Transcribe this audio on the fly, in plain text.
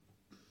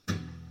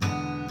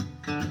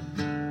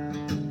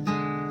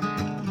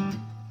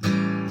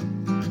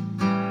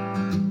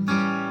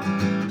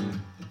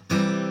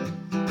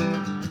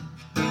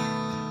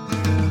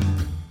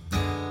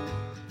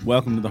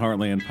Welcome to the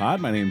Heartland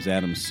Pod. My name's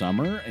Adam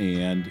Summer,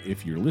 and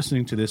if you're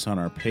listening to this on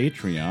our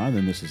Patreon,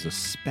 then this is a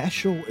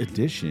special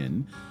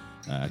edition,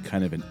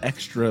 kind of an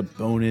extra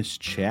bonus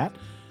chat.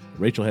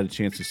 Rachel had a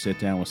chance to sit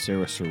down with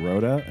Sara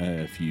Sirota.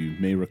 If you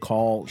may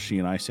recall, she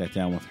and I sat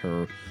down with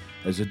her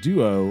as a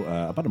duo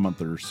about a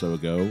month or so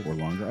ago, or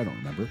longer, I don't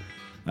remember.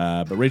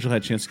 But Rachel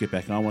had a chance to get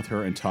back on with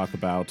her and talk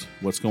about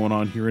what's going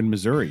on here in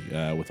Missouri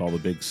with all the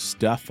big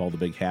stuff, all the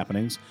big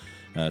happenings.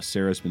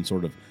 Sarah's been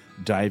sort of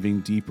diving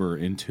deeper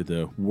into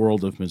the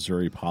world of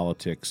Missouri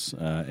politics,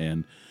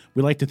 and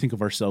we like to think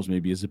of ourselves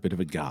maybe as a bit of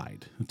a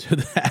guide to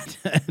that.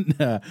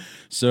 And,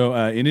 so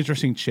an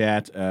interesting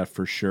chat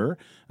for sure.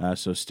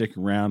 So stick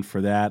around for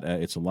that.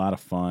 It's a lot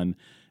of fun.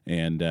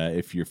 And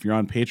if you're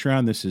on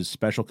Patreon, this is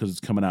special because it's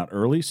coming out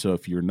early. So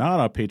if you're not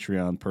a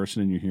Patreon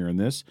person and you're hearing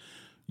this,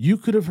 you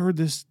could have heard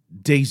this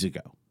days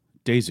ago.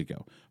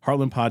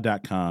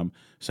 Heartlandpod.com,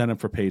 sign up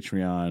for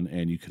Patreon,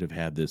 and you could have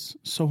had this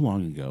so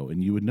long ago,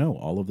 and you would know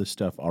all of this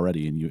stuff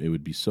already, and it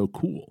would be so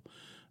cool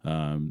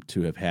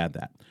to have had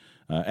that.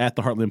 At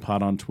the Heartland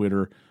Pod on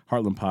Twitter,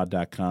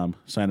 heartlandpod.com,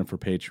 sign up for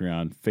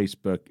Patreon,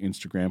 Facebook,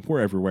 Instagram, we're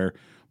everywhere.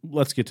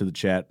 Let's get to the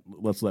chat.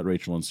 Let's let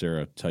Rachel and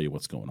Sara tell you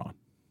what's going on.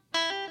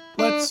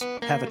 Let's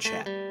have a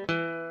chat.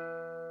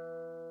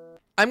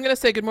 I'm going to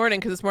say good morning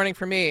because it's morning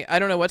for me. I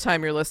don't know what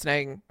time you're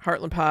listening,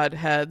 Heartland Pod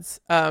heads.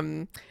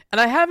 And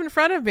I have in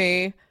front of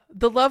me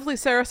the lovely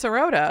Sara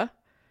Sirota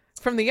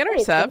from the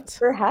Intercept. Hey, thanks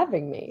for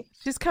having me.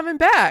 She's coming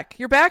back.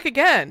 You're back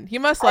again. You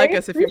must like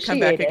us if you come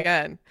back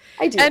again.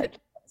 I do.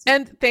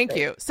 And thank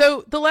you.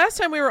 So the last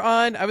time we were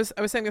on, I was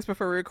saying this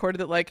before we recorded,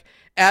 that like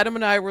Adam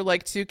and I were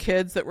like two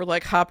kids that were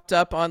like hopped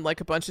up on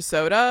like a bunch of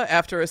soda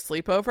after a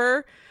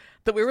sleepover.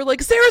 That we were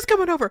like, Sarah's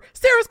coming over, and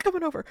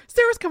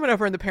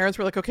the parents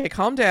were like, okay,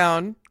 calm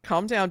down,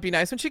 be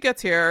nice when she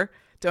gets here,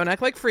 don't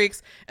act like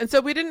freaks. And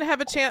so we didn't have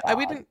a chance.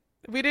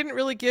 We didn't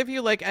really give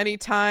you like any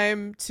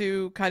time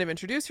to kind of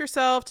introduce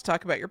yourself, to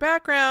talk about your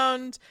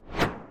background.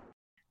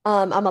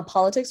 I'm a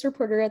politics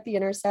reporter at The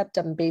Intercept.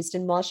 I'm based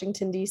in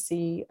Washington,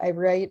 D.C. I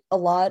write a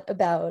lot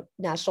about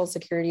national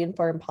security and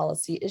foreign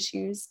policy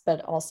issues,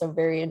 but also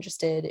very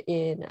interested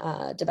in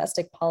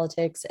domestic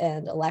politics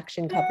and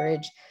election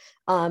coverage.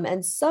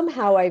 And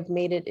somehow I've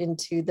made it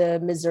into the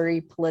Missouri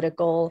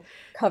political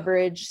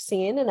coverage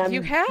scene, and I'm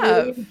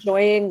really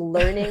enjoying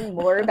learning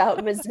more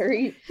about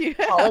Missouri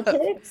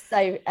politics.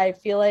 I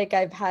feel like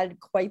I've had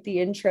quite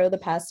the intro the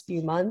past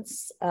few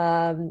months.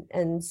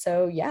 And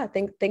so, yeah,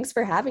 thanks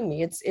for having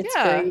me. It's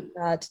great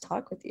to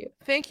talk with you.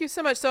 Thank you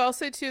so much. So I'll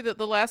say too that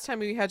the last time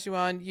we had you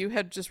on, you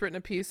had just written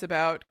a piece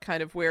about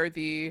kind of where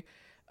the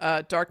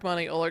dark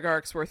money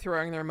oligarchs were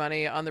throwing their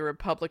money on the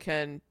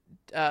Republican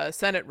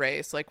Senate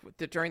race, like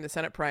during the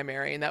Senate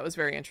primary, and that was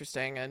very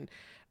interesting. And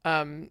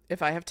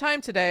if I have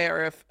time today,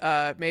 or if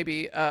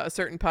maybe a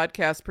certain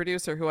podcast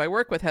producer who I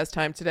work with has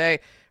time today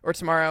or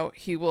tomorrow,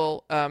 he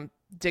will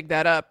dig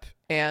that up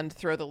and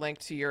throw the link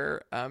to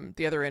your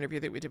the other interview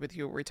that we did with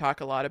you, where we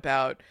talk a lot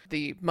about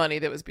the money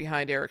that was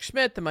behind Eric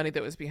Schmidt, the money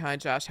that was behind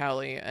Josh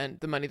Hawley, and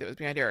the money that was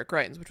behind Eric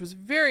Greitens, which was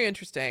very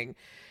interesting.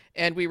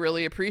 And we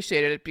really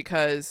appreciated it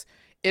because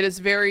it is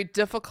very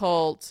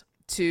difficult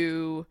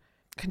to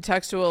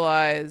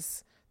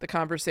contextualize the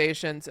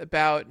conversations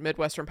about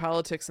Midwestern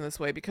politics in this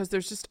way, because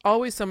there's just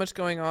always so much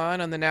going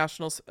on the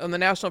national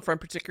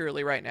front,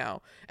 particularly right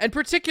now, and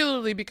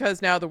particularly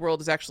because now the world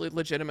is actually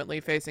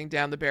legitimately facing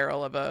down the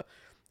barrel of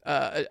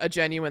a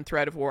genuine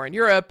threat of war in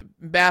Europe,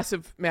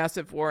 massive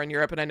war in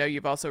Europe. And I know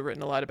you've also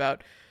written a lot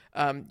about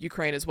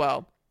Ukraine as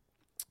well.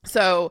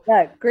 So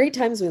yeah, great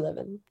times we live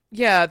in.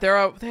 Yeah, they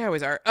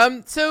always are.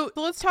 So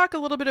let's talk a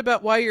little bit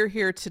about why you're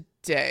here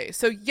today.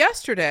 So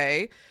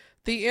yesterday,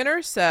 The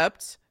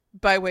Intercept,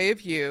 by way of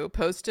you,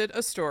 published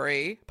a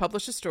story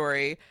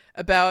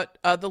about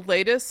the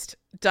latest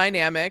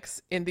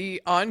dynamics in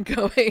the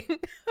ongoing,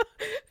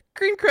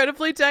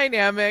 incredibly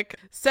dynamic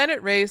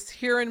Senate race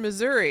here in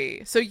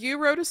Missouri. So you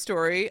wrote a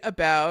story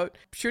about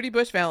Trudy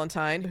Bush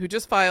Valentine, who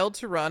just filed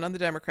to run on the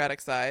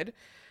Democratic side.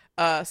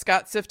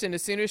 Scott Sifton,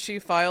 as soon as she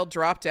filed,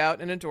 dropped out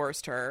and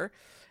endorsed her.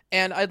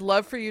 And I'd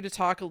love for you to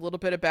talk a little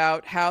bit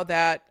about how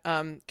that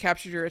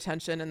captured your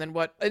attention, and then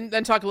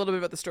talk a little bit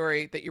about the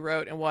story that you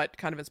wrote and what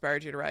kind of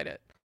inspired you to write it.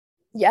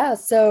 Yeah,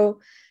 so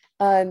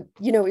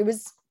it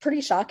was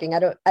pretty shocking. I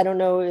don't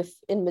know if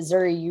in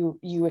Missouri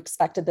you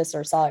expected this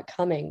or saw it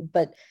coming,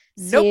 but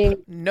nobody,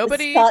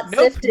 nobody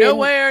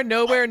nowhere.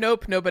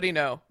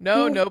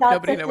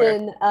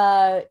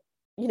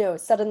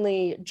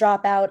 Suddenly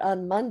drop out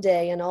on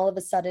Monday, and all of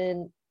a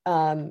sudden,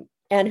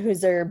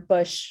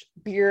 Anheuser-Busch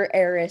beer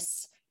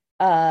heiress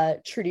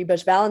Trudy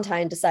Bush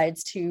Valentine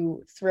decides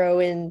to throw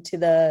into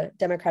the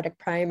Democratic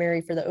primary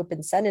for the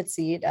open Senate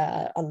seat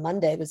on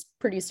Monday. It was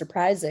pretty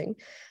surprising.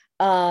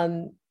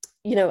 I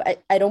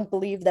don't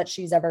believe that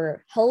she's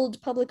ever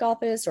held public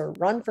office or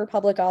run for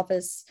public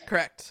office.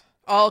 Correct.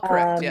 All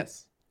correct.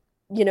 Yes.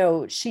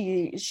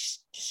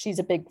 She's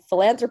a big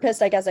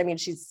philanthropist, I guess. I mean,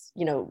 she's,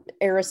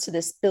 heiress to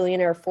this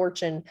billionaire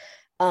fortune.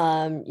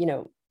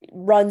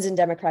 runs in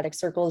Democratic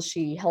circles.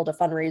 She held a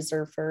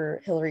fundraiser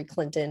for Hillary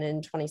Clinton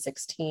in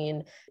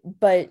 2016.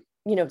 But,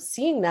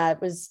 seeing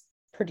that was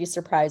pretty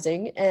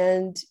surprising.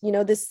 And,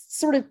 this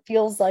sort of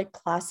feels like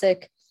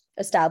classic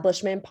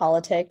establishment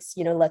politics.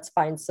 Let's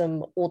find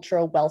some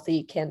ultra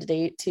wealthy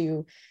candidate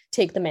to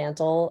take the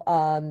mantle.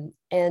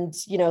 And,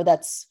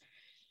 that's,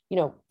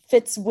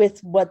 fits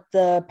with what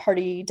the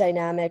party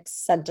dynamics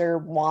center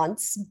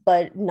wants,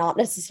 but not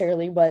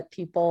necessarily what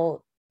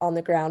people on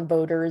the ground,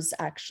 voters,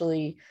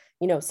 actually,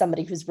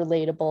 somebody who's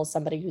relatable,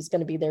 somebody who's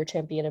going to be their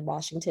champion in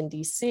Washington,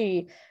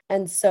 D.C.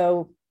 And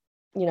so,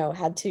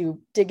 had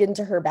to dig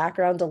into her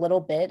background a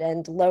little bit.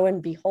 And lo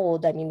and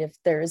behold, I mean, if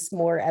there's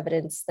more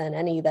evidence than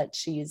any that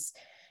she's,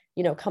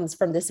 comes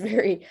from this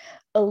very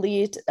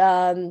elite,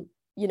 out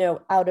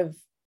of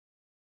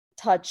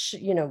touch,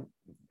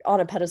 on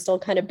a pedestal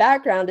kind of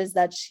background, is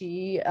that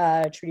she,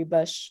 Trudy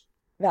Bush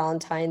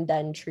Valentine,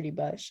 then Trudy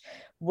Bush,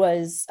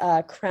 was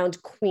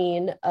crowned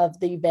queen of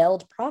the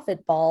Veiled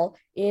Prophet Ball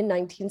in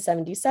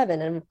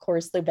 1977. And of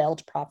course, the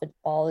Veiled Prophet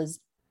Ball is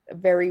a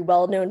very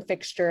well-known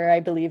fixture, I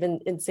believe,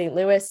 in St.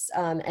 Louis,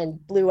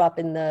 and blew up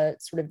in the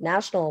sort of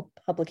national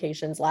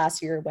publications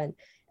last year when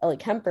Ellie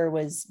Kemper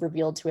was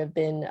revealed to have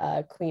been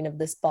queen of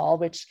this ball,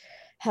 which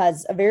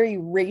has a very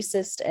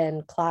racist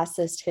and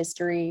classist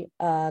history,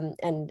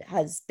 and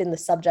has been the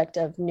subject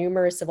of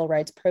numerous civil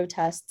rights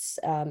protests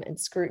and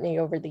scrutiny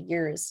over the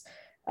years.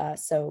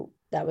 So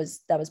that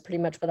was pretty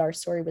much what our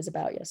story was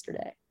about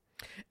yesterday.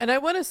 And I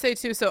want to say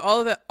too, so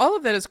all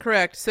of that is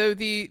correct. So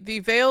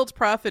the veiled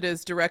prophet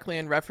is directly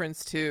in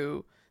reference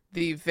to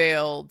the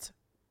veiled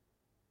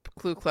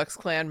Ku Klux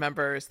Klan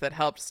members that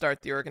helped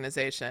start the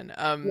organization.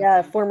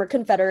 Yeah, former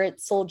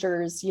Confederate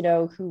soldiers,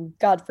 who,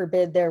 God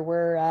forbid, there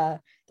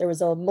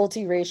was a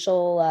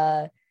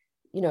multiracial,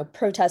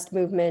 protest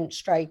movement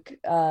strike,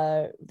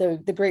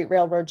 the Great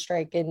Railroad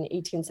Strike in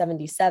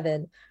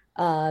 1877,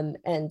 and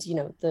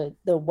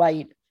the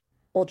white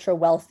ultra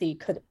wealthy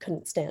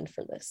couldn't stand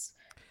for this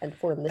and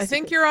form this. I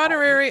think you're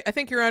honorary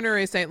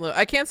St. Louis.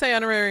 I can't say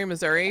honorary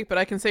Missouri, but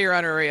I can say you're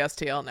honorary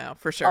STL now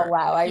for sure. Oh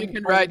wow! You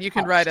can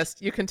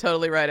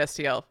totally ride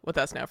STL with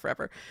us now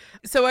forever.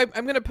 So I'm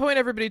going to point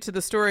everybody to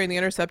the story in the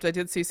Intercept. I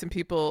did see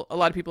a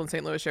lot of people in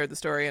St. Louis shared the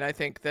story, and I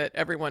think that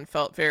everyone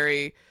felt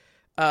very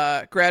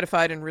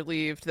gratified and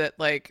relieved that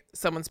like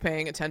someone's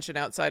paying attention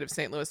outside of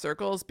St. Louis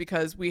circles,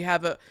 because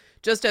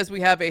just as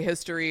we have a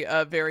history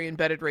of very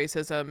embedded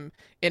racism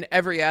in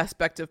every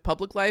aspect of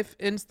public life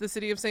in the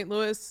city of St.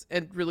 Louis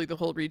and really the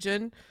whole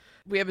region,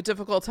 we have a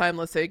difficult time,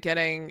 let's say,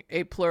 getting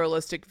a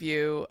pluralistic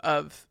view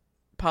of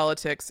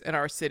politics in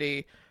our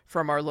city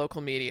from our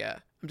local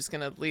media. I'm just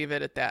going to leave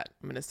it at that.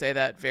 I'm going to say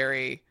that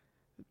very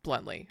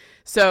bluntly.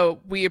 So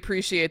we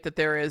appreciate that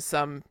there is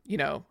some,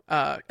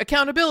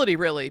 accountability,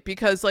 really,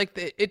 because like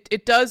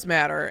it does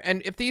matter.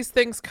 And if these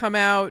things come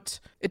out,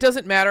 it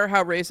doesn't matter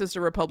how racist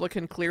a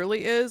Republican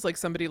clearly is, like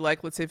somebody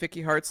like, let's say,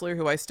 Vicky Hartzler,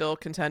 who I still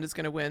contend is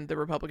going to win the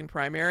Republican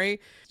primary.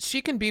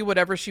 She can be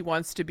whatever she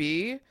wants to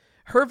be.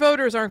 Her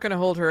voters aren't going to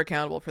hold her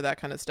accountable for that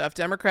kind of stuff.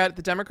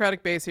 The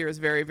Democratic base here is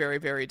very, very,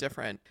 very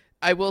different.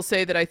 I will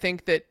say that I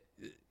think that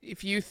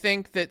if you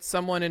think that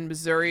someone in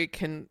Missouri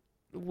can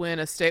win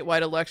a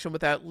statewide election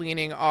without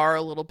leaning R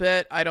a little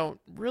bit, I don't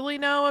really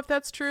know if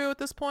that's true at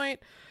this point.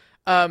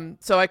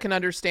 So I can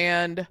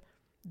understand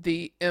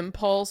the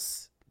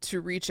impulse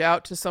to reach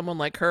out to someone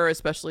like her,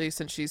 especially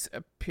since she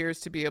appears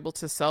to be able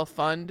to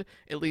self-fund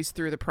at least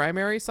through the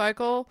primary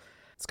cycle.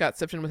 Scott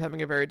Sifton was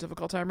having a very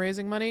difficult time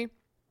raising money.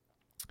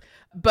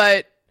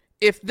 But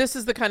if this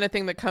is the kind of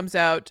thing that comes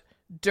out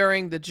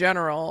during the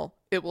general,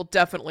 it will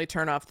definitely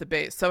turn off the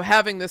base. So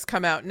having this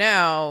come out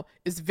now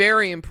is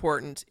very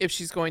important if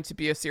she's going to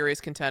be a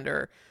serious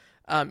contender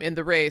in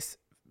the race,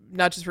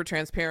 not just for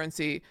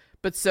transparency,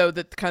 but so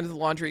that kind of the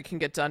laundry can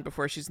get done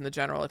before she's in the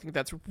general. I think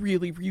that's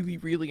really, really,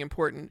 really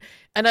important.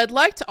 And I'd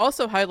like to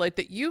also highlight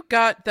that you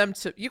got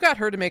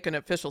her to make an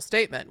official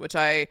statement, which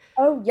I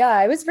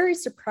was very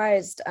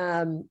surprised.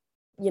 I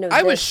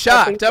was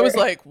shocked. I was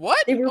like, what?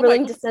 They were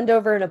willing to send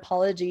over an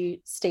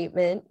apology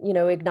statement,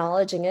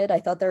 acknowledging it. I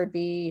thought there would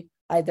be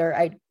either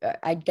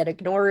I'd get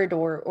ignored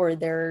or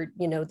they're,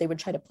 they would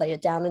try to play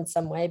it down in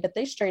some way, but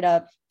they straight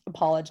up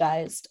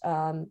apologized.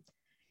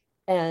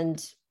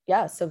 And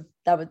yeah, so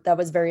that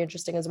was very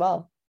interesting as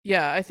well.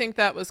 Yeah, I think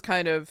that was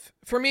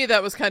for me,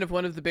 that was kind of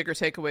one of the bigger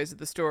takeaways of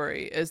the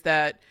story, is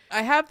that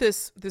I have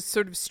this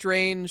sort of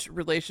strange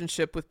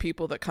relationship with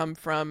people that come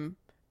from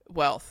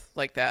wealth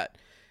like that,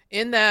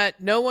 in that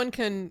no one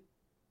can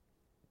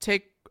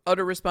take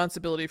utter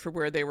responsibility for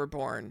where they were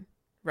born,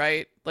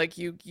 right? Like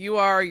you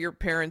are your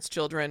parents'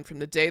 children from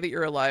the day that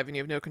you're alive, and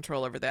you have no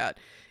control over that.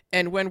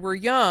 And when we're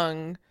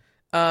young,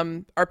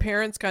 our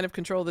parents kind of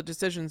control the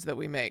decisions that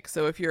we make.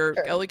 So if you're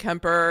Ellie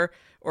Kemper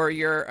or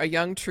you're a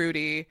young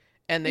Trudy,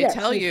 and they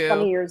tell you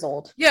 20 years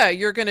old,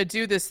 you're going to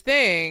do this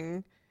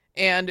thing,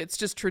 and it's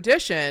just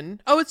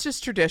tradition. Oh, it's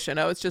just tradition.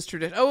 Oh, it's just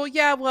tradition. Oh,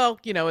 yeah, well,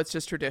 it's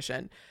just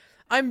tradition.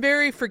 I'm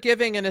very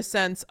forgiving in a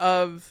sense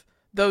of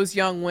those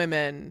young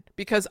women,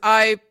 because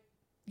I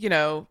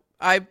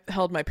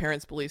held my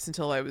parents' beliefs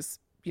until I was,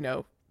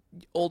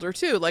 older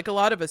too, like a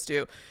lot of us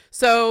do.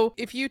 So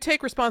if you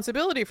take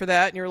responsibility for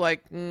that and you're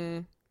like,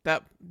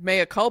 that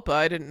mea culpa,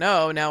 I didn't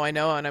know, now I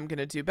know and I'm going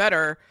to do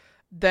better,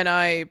 then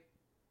I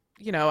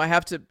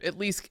have to at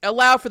least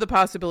allow for the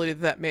possibility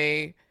that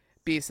may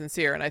be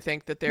sincere. And I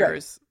think that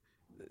Right.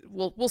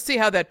 we'll see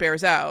how that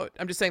bears out.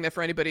 I'm just saying that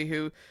for anybody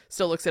who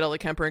still looks at Ellie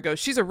Kemper and goes,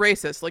 she's a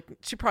racist. Like,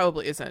 she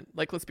probably isn't.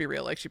 Like, let's be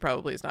real. Like, she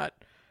probably is not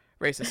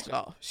racist at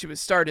all. She was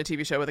starred in a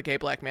TV show with a gay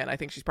black man. I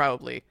think she's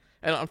probably.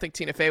 I don't think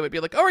Tina Fey would be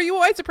like, "Oh, are you a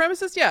white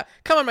supremacist? Yeah,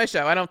 come on my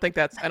show." I don't think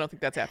that's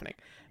happening.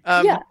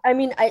 Yeah, I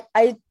mean,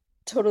 I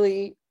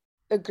totally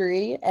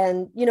agree,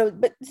 and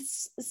but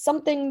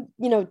something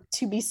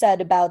to be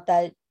said about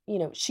that.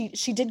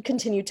 She did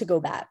continue to go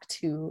back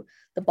to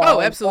the ball Oh,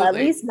 until at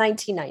absolutely. least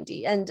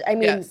 1990, and I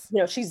mean,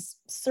 Yes, she's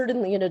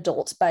certainly an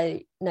adult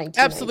by 1990.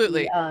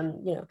 absolutely,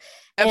 And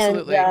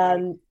absolutely.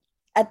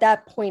 at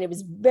that point, it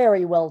was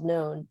very well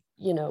known.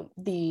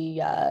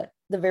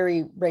 The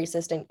very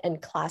racist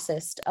and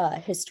classist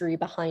history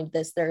behind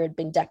this. There had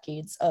been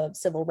decades of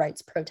civil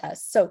rights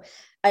protests. So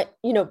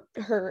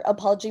her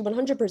apology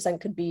 100%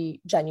 could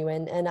be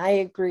genuine. And I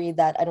agree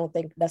that I don't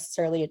think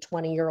necessarily a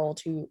 20-year-old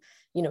who,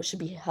 should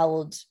be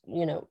held,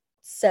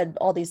 said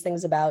all these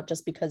things about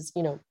just because,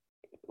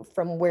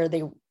 from where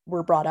they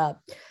were brought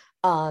up.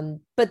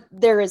 But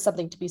there is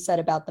something to be said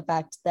about the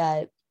fact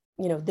that,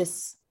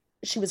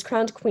 she was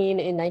crowned queen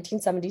in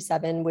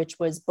 1977, which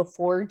was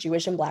before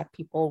Jewish and Black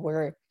people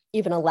were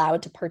even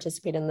allowed to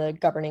participate in the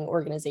governing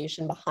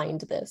organization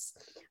behind this.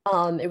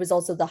 It was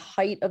also the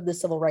height of the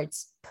civil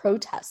rights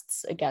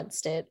protests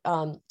against it.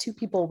 Two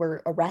people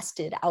were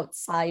arrested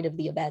outside of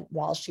the event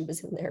while she was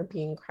in there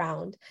being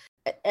crowned.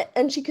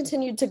 And she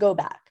continued to go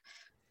back.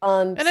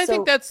 And I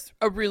think that's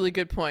a really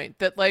good point,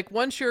 that like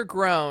once you're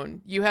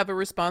grown, you have a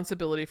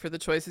responsibility for the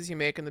choices you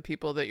make and the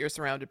people that you're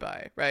surrounded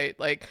by, right?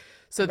 Like,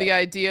 so the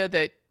Right. idea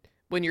that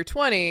when you're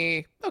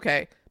 20,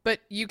 okay,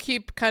 but you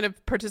keep kind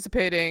of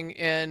participating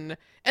in,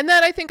 and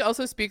that I think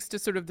also speaks to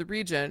sort of the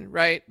region,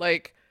 right?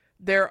 Like,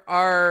 there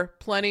are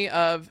plenty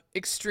of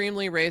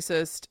extremely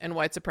racist and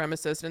white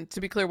supremacist, and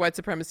to be clear, white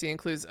supremacy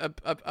includes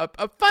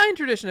a fine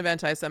tradition of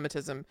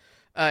anti-Semitism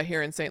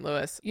here in St.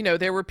 Louis.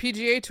 There were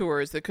PGA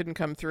tours that couldn't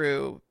come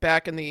through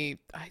back in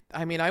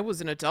I mean, I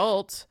was an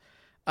adult.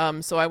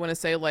 So I want to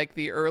say like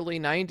the early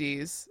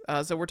 90s.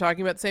 So we're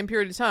talking about the same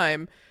period of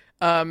time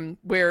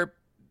where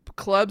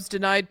clubs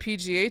denied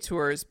PGA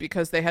tours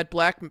because they had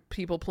black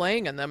people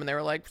playing in them, and they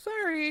were like,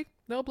 sorry,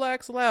 no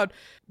blacks allowed.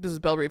 This is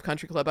Bellerive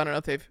Country Club. I don't know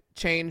if they've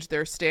changed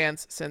their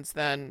stance since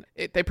then.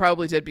 They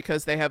probably did,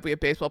 because we have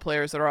baseball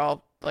players that are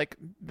all like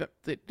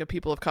the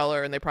people of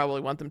color, and they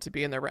probably want them to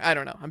be in their. I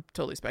don't know. I'm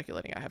totally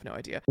speculating. I have no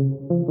idea.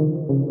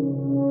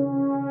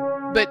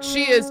 But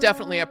she is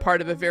definitely a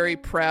part of a very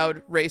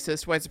proud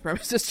racist white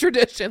supremacist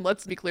tradition.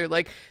 Let's be clear.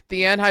 Like,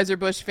 the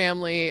Anheuser-Busch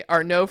family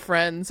are no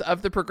friends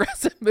of the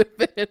progressive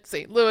movement in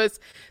St. Louis.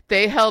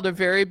 They held a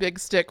very big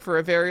stick for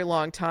a very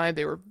long time.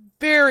 They were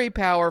very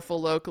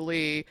powerful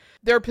locally.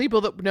 There are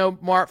people that know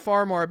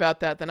far more about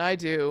that than I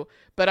do.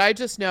 But I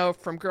just know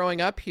from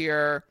growing up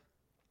here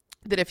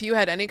that if you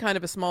had any kind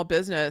of a small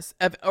business,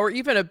 or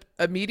even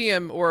a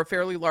medium or a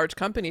fairly large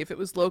company, if it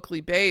was locally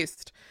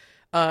based,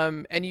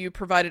 and you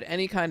provided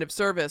any kind of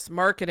service,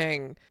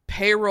 marketing,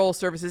 payroll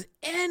services,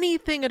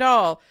 anything at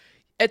all,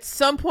 at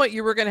some point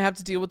you were going to have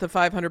to deal with the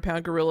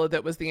 500-pound gorilla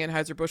that was the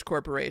Anheuser-Busch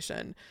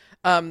Corporation.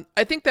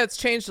 I think that's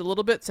changed a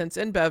little bit since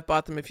InBev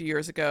bought them a few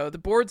years ago. The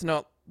board's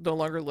no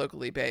longer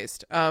locally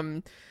based.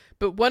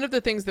 But one of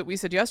the things that we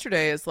said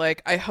yesterday is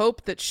like, I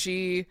hope that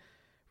she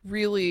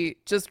really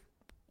just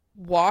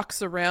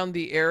walks around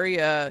the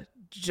area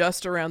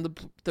just around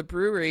the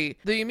brewery.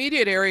 The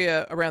immediate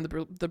area around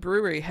the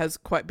brewery has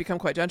become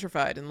quite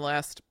gentrified in the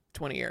last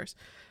 20 years.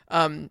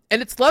 And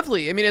it's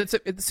lovely. I mean,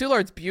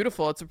 Soulard's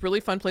beautiful. It's a really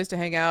fun place to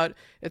hang out.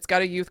 It's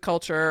got a youth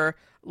culture.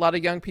 A lot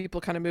of young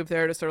people kind of move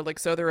there to sort of like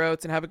sow their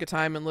oats and have a good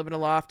time and live in a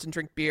loft and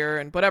drink beer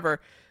and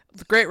whatever.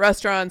 Great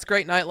restaurants,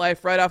 great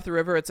nightlife right off the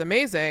river. It's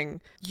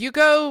amazing. You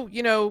go,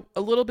 a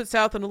little bit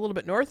south and a little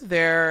bit north of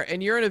there,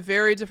 and you're in a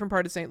very different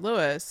part of St.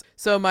 Louis.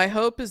 So my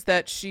hope is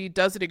that she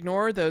doesn't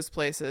ignore those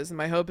places. And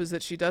my hope is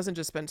that she doesn't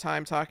just spend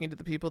time talking to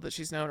the people that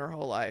she's known her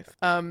whole life.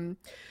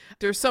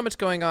 There's so much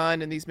going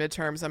on in these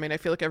midterms. I mean, I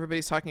feel like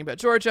everybody's talking about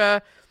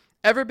Georgia.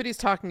 Everybody's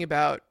talking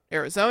about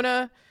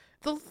Arizona.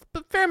 The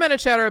fair amount of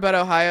chatter about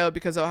Ohio,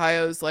 because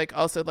Ohio's like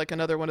also like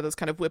another one of those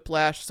kind of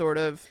whiplash sort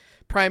of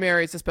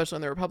primaries, especially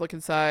on the Republican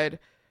side.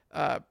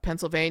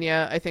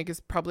 Pennsylvania, I think,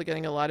 is probably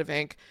getting a lot of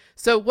ink.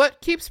 So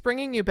what keeps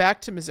bringing you back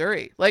to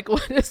Missouri? Like,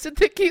 what is it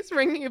that keeps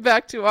bringing you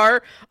back to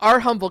our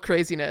humble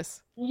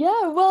craziness?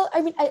 Yeah, well,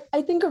 I mean,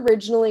 I think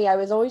originally I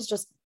was always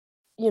just,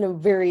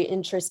 very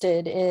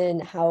interested in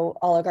how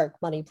oligarch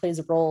money plays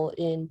a role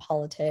in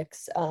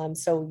politics.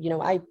 So,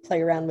 I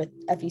play around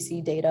with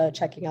FEC data,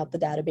 checking out the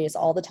database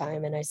all the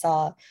time. And I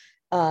saw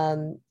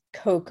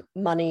Koch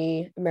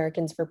money,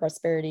 Americans for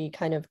Prosperity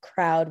kind of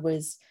crowd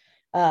was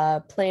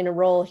playing a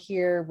role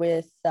here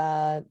with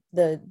the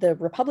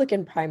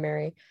Republican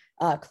primary,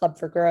 Club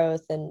for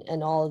Growth,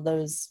 and all of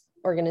those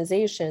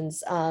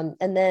organizations.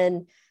 And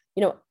then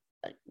you know,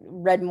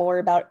 read more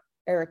about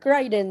Eric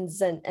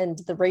Greitens and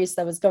the race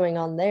that was going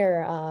on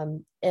there.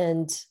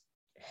 And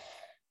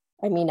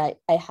I mean, I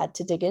had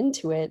to dig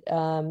into it.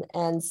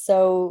 And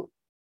so,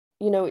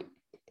 you know,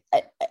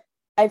 I,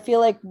 I feel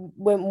like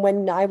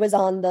when I was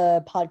on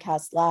the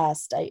podcast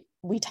last,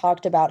 we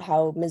talked about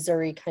how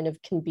Missouri kind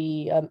of can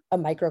be a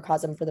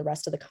microcosm for the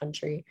rest of the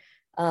country.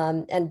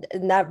 And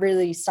that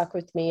really stuck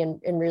with me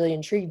and really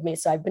intrigued me.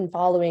 So I've been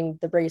following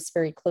the race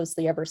very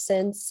closely ever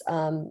since.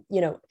 You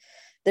know,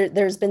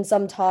 there's been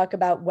some talk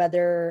about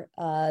whether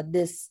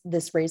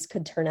this race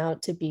could turn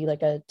out to be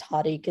like a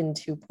Todd Aiken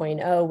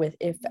 2.0 with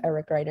if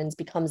Eric Greitens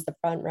becomes the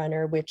front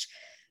runner, which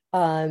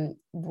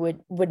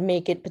would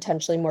make it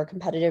potentially more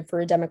competitive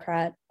for a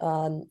Democrat.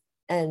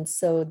 And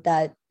so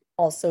that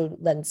also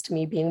lends to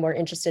me being more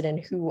interested in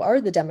who are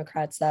the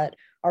Democrats that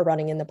are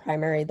running in the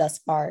primary thus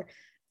far.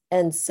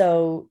 And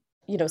so,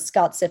 you know,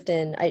 Scott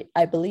Sifton,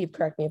 I believe,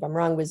 correct me if I'm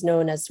wrong, was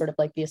known as sort of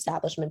like the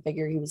establishment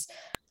figure. He was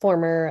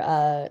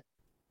former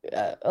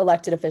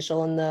elected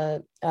official in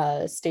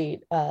the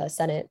state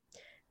Senate.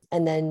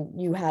 And then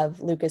you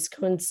have Lucas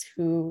Kuntz,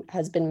 who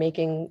has been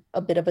making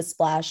a bit of a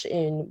splash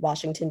in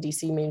Washington,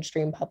 D.C.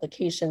 mainstream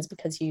publications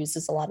because he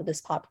uses a lot of this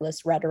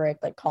populist rhetoric,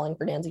 like calling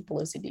for Nancy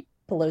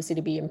Pelosi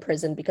to be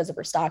imprisoned because of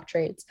her stock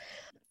trades.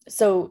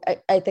 So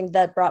I think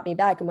that brought me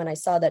back. And when I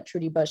saw that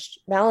Trudy Bush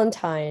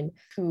Valentine,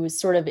 who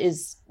sort of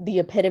is the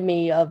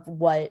epitome of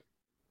what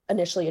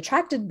initially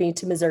attracted me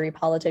to Missouri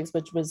politics,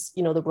 which was,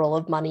 you know, the role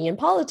of money in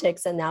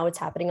politics, and now it's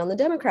happening on the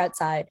Democrat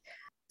side.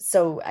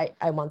 So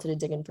I wanted to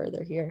dig in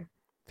further here.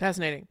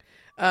 Fascinating.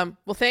 Well,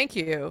 thank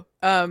you.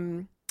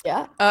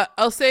 Yeah.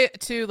 I'll say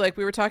too, like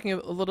we were talking a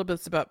little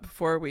bit about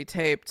before we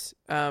taped,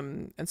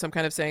 and so I'm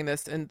kind of saying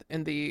this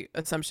in the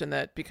assumption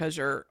that because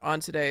you're on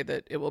today,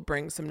 that it will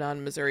bring some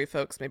non-Missouri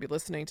folks maybe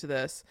listening to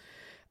this.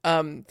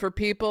 For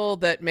people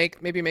that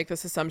maybe make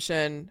this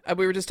assumption,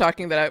 we were just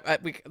talking that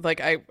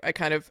I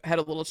kind of had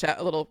a little chat,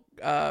 a little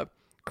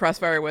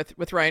crossfire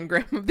with Ryan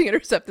Graham of the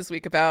Intercept this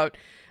week about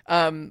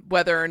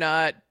whether or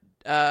not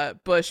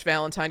Bush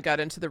Valentine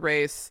got into the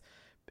race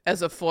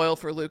as a foil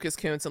for Lucas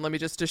Kuntz. And let me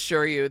just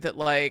assure you that,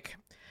 like,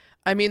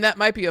 I mean, that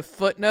might be a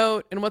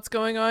footnote in what's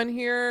going on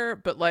here,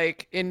 but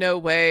like in no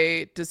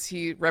way does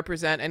he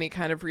represent any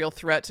kind of real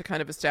threat to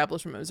kind of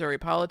establishment Missouri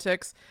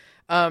politics.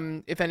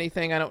 If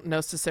anything, I don't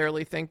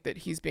necessarily think that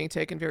he's being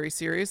taken very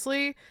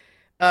seriously,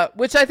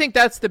 which I think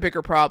that's the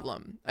bigger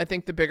problem. I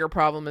think the bigger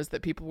problem is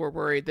that people were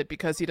worried that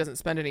because he doesn't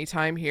spend any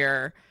time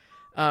here,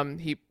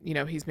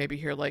 he's maybe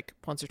here like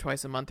once or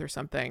twice a month or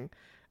something,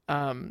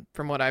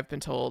 from what I've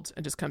been told,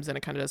 and just comes in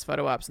and kind of does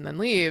photo ops and then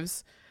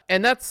leaves.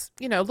 And that's,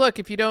 look,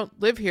 if you don't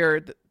live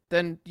here,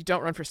 then you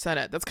don't run for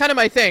Senate. That's kind of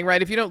my thing,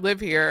 right? If you don't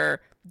live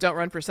here, don't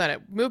run for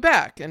Senate. Move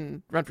back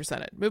and run for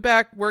Senate. Move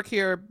back, work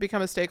here,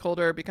 become a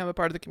stakeholder, become a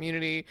part of the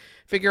community,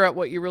 figure out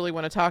what you really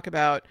want to talk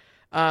about.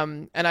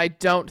 And I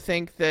don't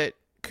think that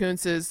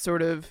Kuntz's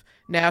sort of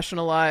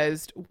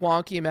nationalized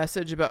wonky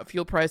message about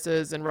fuel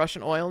prices and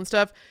Russian oil and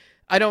stuff,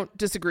 I don't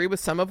disagree with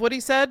some of what he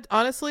said,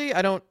 honestly.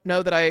 I don't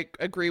know that I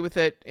agree with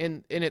it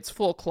in its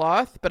full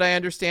cloth, but I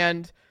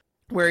understand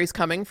where he's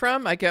coming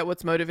from. I get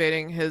what's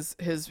motivating his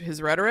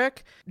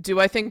rhetoric. Do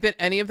I think that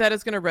any of that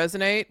is going to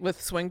resonate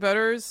with swing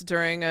voters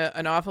during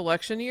an off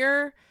election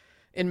year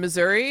in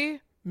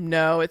Missouri?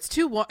 No, it's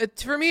too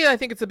for me. I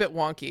think it's a bit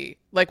wonky,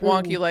 like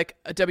wonky, like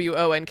a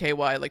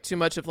WONKY, like too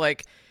much of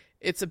like,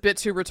 it's a bit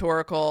too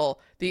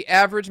rhetorical. The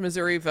average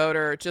Missouri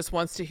voter just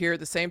wants to hear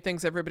the same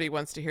things everybody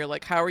wants to hear.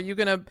 Like, how are you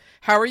going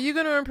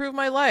to improve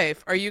my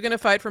life? Are you going to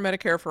fight for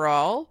Medicare for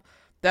all?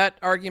 That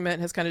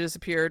argument has kind of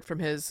disappeared from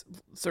his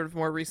sort of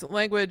more recent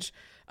language.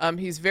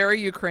 He's very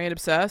Ukraine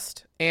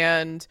obsessed.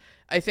 And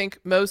I think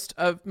most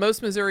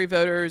Missouri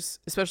voters,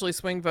 especially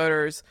swing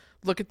voters,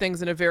 look at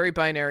things in a very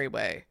binary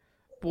way.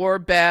 War,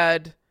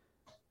 bad.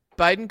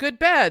 Biden, good,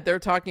 bad. They're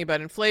talking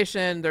about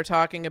inflation. They're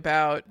talking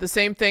about the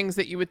same things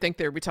that you would think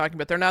they would be talking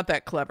about. They're not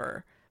that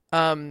clever.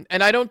 And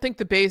I don't think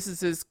the base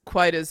is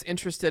quite as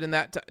interested in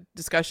that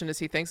discussion as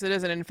he thinks it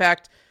is. And in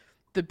fact,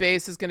 the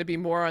base is going to be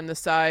more on the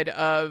side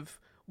of,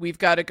 we've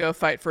got to go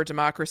fight for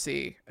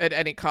democracy at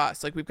any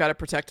cost. Like, we've got to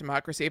protect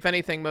democracy. If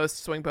anything,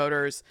 most swing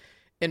voters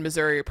in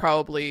Missouri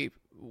probably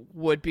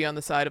would be on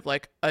the side of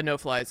like a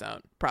no-fly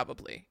zone,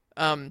 probably.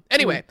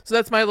 Anyway, so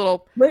that's my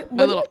little. What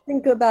do you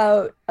think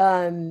about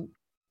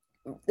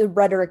the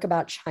rhetoric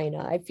about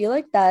China? I feel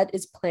like that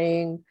is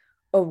playing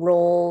a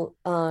role.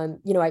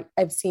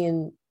 I've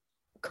seen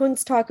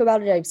Kuntz talk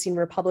about it. I've seen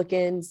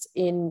Republicans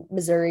in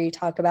Missouri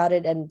talk about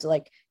it. And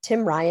like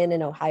Tim Ryan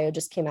in Ohio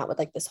just came out with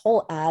like this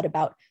whole ad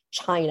about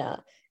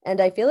China.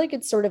 And I feel like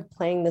it's sort of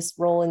playing this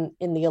role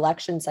in the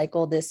election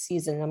cycle this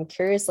season. I'm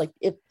curious, like,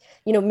 if,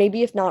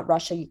 maybe if not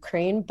Russia,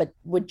 Ukraine, but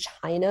would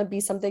China be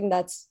something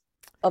that's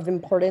of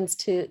importance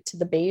to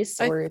the base?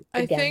 Or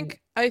I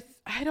think I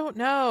don't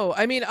know.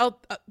 I mean,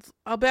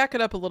 I'll back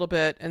it up a little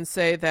bit and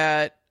say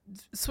that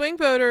swing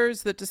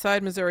voters that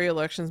decide Missouri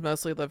elections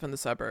mostly live in the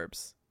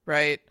suburbs,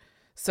 right?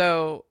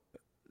 So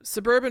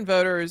suburban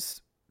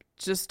voters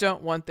just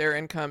don't want their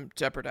income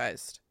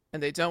jeopardized,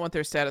 and they don't want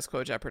their status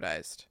quo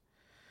jeopardized.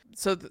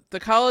 so the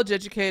college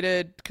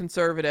educated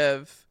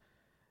conservative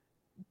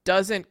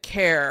doesn't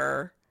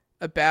care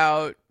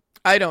about,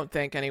 I don't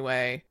think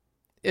anyway,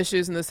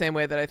 issues in the same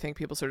way that I think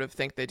people sort of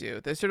think they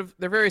do.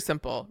 They're very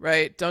simple,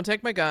 right? Don't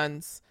take my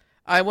guns.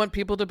 I want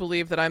people to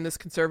believe that I'm this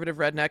conservative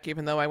redneck,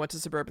 even though I went to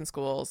suburban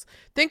schools.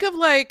 Think of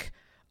like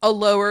a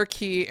lower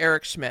key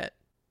Eric Schmidt,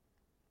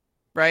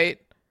 right?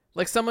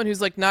 Like someone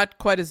who's like not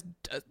quite as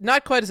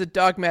a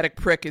dogmatic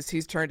prick as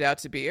he's turned out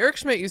to be. Eric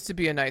Schmidt used to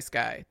be a nice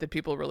guy that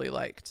people really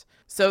liked.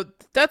 So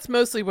that's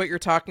mostly what you're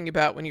talking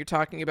about when you're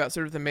talking about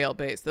sort of the male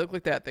base. They look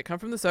like that. They come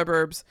from the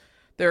suburbs.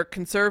 They're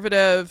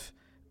conservative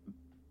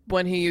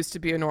when he used to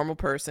be a normal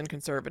person,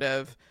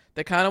 conservative.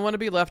 They kind of want to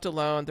be left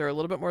alone. They're a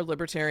little bit more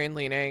libertarian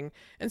leaning.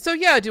 And so,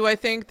 yeah, do I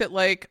think that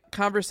like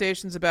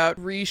conversations about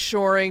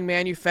reshoring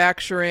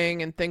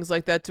manufacturing and things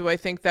like that, do I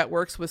think that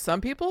works with some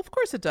people? Of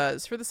course it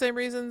does, for the same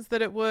reasons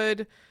that it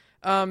would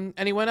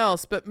anyone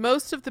else. But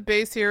most of the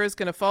base here is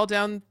going to fall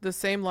down the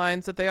same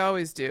lines that they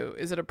always do.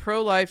 Is it a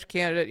pro-life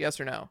candidate? Yes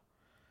or no?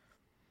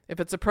 If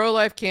it's a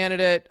pro-life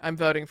candidate, I'm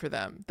voting for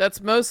them. That's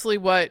mostly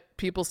what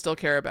people still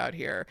care about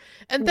here.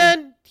 And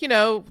then, you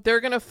know, they're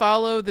going to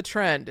follow the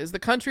trend. Is the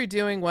country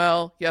doing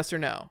well? Yes or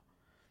no?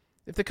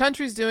 If the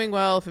country's doing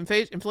well, if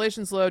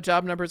inflation's low,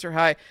 job numbers are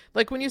high,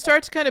 like when you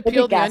start to kind of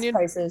peel the onion.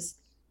 Prices.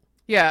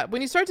 Yeah,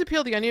 when you start to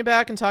peel the onion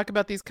back and talk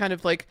about these kind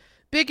of like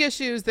big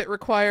issues that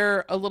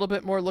require a little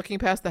bit more looking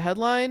past the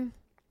headline,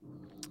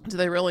 do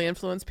they really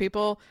influence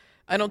people?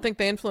 I don't think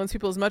they influence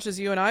people as much as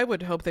you and I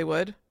would hope they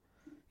would.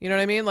 You know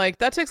what I mean? Like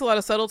that takes a lot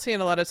of subtlety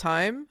and a lot of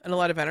time and a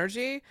lot of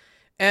energy.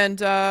 And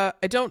I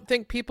don't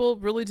think people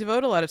really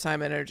devote a lot of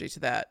time and energy to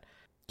that.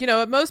 You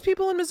know, most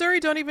people in Missouri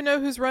don't even know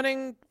who's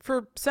running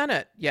for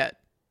Senate yet.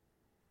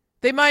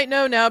 They might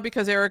know now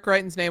because Eric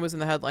Greitens' name was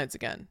in the headlines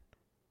again.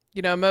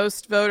 You know,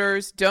 most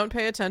voters don't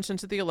pay attention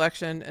to the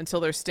election until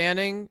they're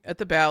standing at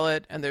the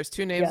ballot and there's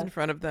two names in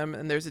front of them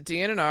and there's a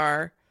D and an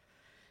R.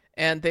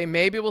 And they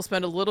maybe will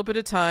spend a little bit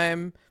of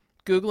time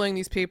Googling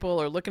these people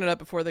or looking it up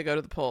before they go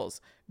to the polls.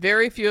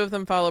 Very few of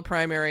them follow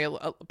primary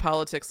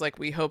politics like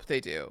we hope they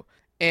do.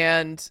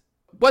 And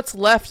what's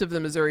left of the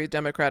Missouri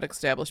Democratic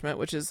establishment,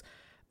 which is,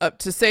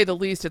 to say the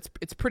least,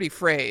 it's pretty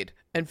frayed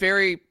and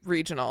very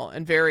regional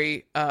and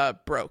very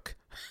broke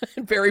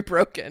and very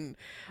broken.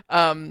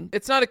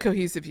 It's not a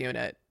cohesive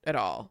unit at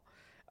all.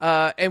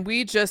 And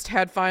we just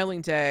had filing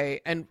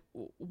day, and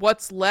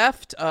what's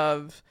left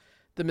of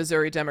the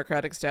Missouri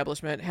Democratic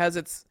establishment has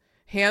its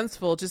hands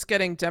full just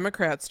getting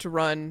Democrats to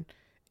run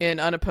in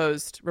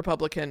unopposed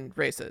Republican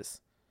races,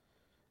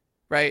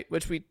 right?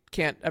 Which we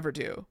can't ever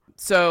do.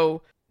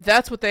 So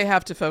that's what they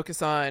have to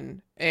focus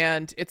on.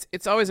 And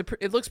it's always,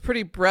 it looks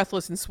pretty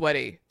breathless and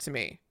sweaty to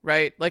me,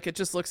 right? Like it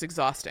just looks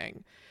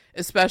exhausting,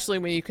 especially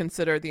when you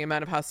consider the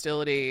amount of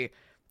hostility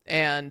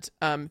and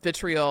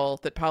vitriol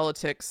that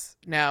politics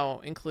now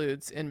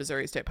includes in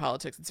Missouri state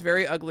politics. It's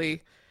very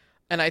ugly.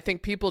 And I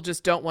think people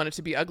just don't want it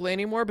to be ugly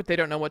anymore, but they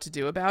don't know what to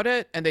do about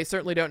it. And they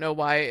certainly don't know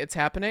why it's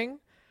happening.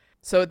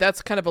 So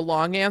that's kind of a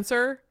long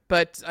answer,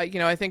 but you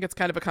know, I think it's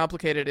kind of a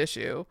complicated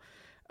issue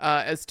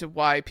as to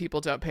why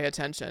people don't pay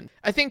attention.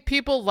 I think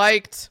people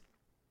liked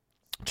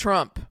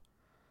Trump.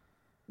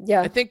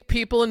 Yeah. I think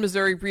people in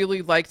Missouri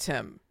really liked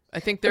him. I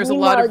think there's a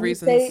lot of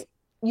reasons.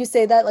 You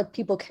say that like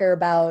people care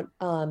about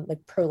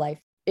like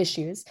pro-life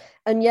issues.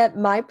 And yet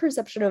my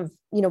perception of,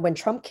 you know, when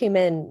Trump came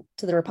in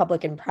to the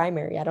Republican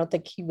primary, I don't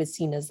think he was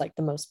seen as like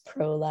the most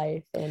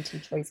pro-life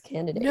anti-choice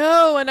candidate.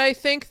 No, and I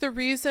think the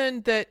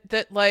reason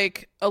that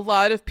like a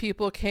lot of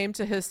people came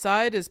to his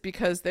side is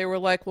because they were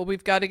like, well,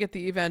 we've got to get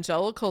the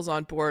evangelicals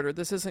on board or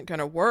this isn't going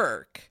to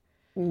work.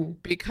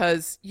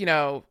 Because, you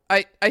know,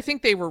 I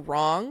think they were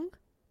wrong,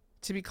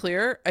 to be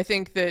clear. I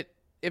think that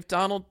if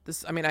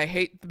I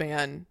hate the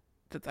man.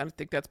 I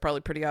think that's probably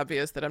pretty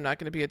obvious that I'm not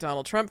going to be a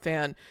Donald Trump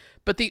fan.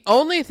 But the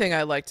only thing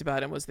I liked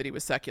about him was that he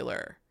was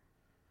secular,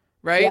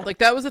 right? Yeah. Like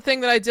that was the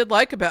thing that I did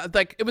like about,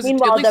 like it was.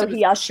 Meanwhile, though,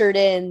 he ushered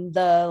in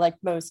the like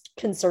most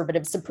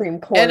conservative Supreme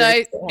Court. And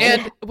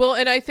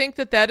I think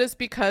that is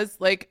because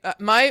like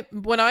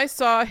when I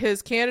saw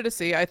his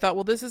candidacy, I thought,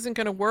 well, this isn't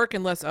going to work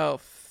unless, oh,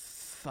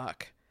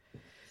 fuck.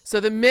 So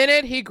the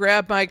minute he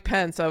grabbed Mike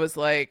Pence, I was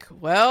like,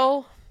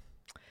 well,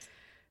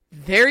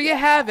 there you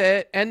have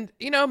it. And,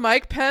 you know,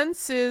 Mike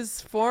Pence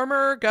is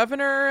former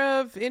governor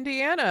of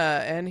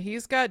Indiana, and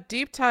he's got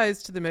deep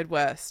ties to the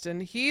Midwest,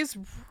 and he's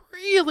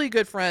really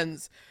good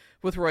friends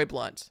with Roy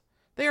Blunt.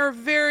 They are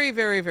very,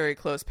 very, very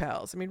close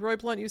pals. I mean, Roy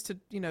Blunt used to,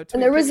 you know,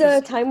 and there was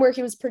a time where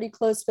he was pretty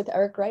close with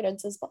Eric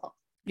Greitens as well.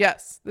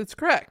 Yes, that's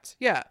correct.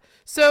 Yeah.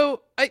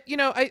 So I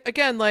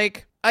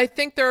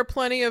think there are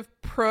plenty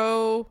of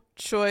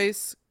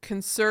pro-choice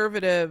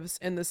conservatives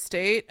in the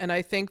state, and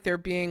I think they're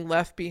being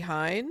left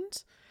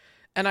behind.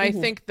 And I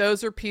think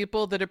those are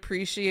people that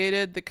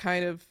appreciated the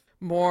kind of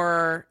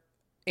more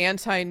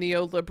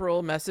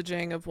anti-neoliberal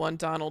messaging of one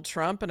Donald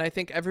Trump. And I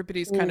think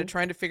everybody's kind of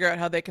trying to figure out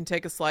how they can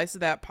take a slice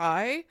of that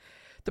pie.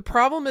 The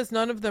problem is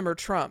none of them are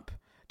Trump.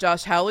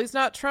 Josh Hawley's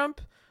not Trump.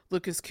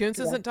 Lucas Kunz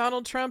isn't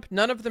Donald Trump.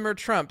 None of them are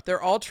Trump.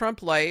 They're all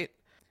Trump light.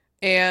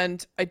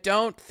 And I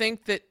don't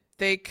think that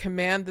they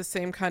command the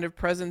same kind of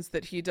presence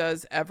that he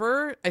does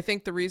ever. I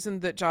think the reason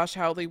that Josh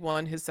Hawley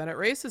won his Senate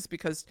race is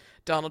because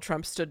Donald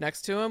Trump stood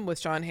next to him with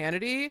Sean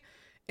Hannity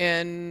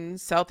in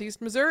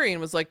Southeast Missouri and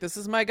was like, this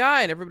is my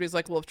guy. And everybody's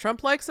like, well, if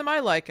Trump likes him,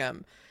 I like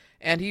him.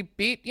 And he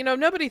beat,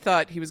 nobody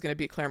thought he was going to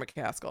beat Claire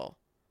McCaskill.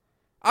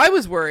 I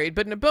was worried,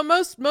 but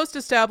most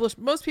established,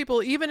 most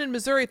people, even in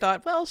Missouri,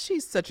 thought, well,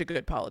 she's such a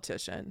good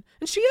politician.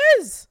 And she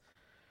is.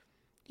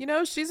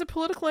 She's a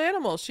political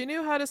animal. She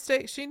knew how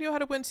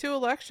to win 2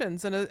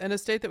 elections in a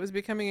state that was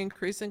becoming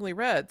increasingly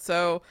red.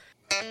 So,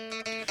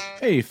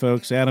 hey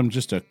folks, Adam,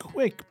 just a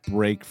quick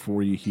break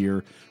for you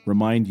here.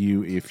 Remind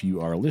you, if you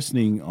are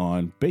listening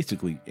on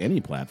basically any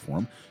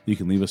platform, you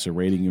can leave us a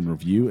rating and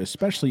review,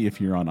 especially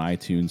if you're on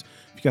iTunes.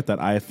 If you got that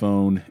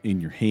iPhone in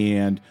your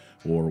hand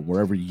or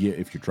wherever you get,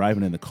 if you're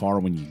driving in the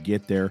car when you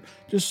get there,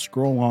 just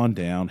scroll on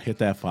down, hit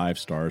that 5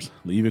 stars,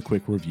 leave a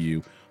quick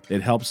review.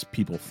 It helps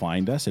people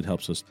find us. It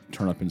helps us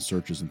turn up in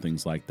searches and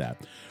things like that.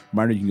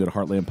 Reminder, you can go to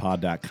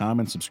heartlandpod.com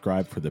and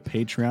subscribe for the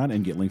Patreon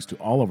and get links to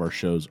all of our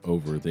shows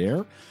over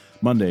there.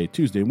 Monday,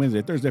 Tuesday,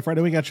 Wednesday, Thursday,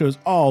 Friday. We got shows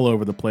all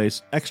over the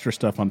place. Extra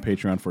stuff on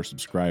Patreon for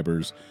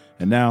subscribers.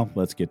 And now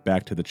let's get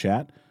back to the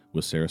chat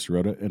with Sara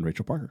Sirota and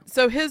Rachel Parker.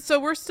 So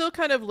we're still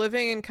kind of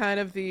living in kind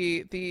of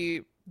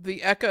the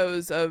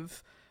echoes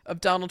of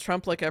Donald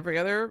Trump, like every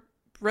other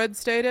red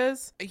state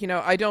is.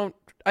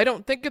 I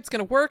don't think it's going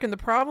to work. And the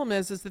problem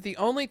is that the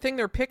only thing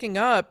they're picking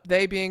up,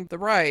 they being the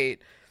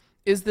right,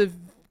 is the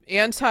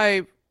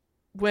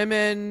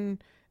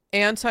anti-women,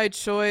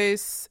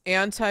 anti-choice,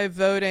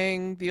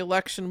 anti-voting, the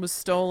election was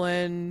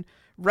stolen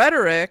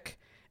rhetoric.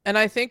 And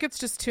I think it's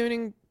just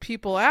tuning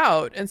people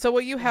out. And so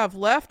what you have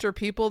left are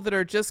people that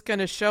are just going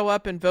to show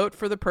up and vote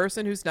for the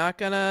person who's not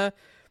going to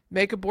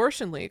make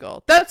abortion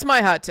legal. That's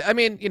my hot tip. I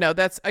mean,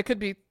 I could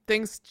be,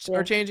 things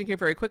are changing here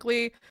very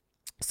quickly.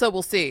 So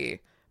we'll see.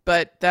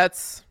 But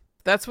that's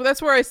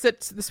where I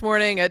sit this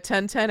morning at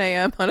 10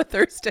 a.m. on a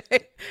Thursday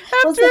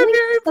after a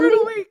very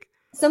brutal week.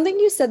 Something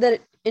you said that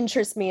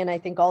interests me, and I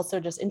think also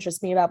just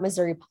interests me about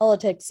Missouri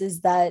politics,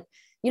 is that,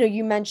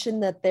 you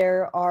mentioned that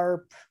there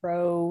are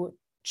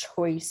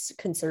pro-choice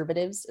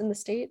conservatives in the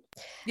state.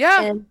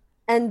 Yeah.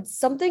 And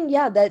something,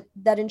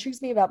 that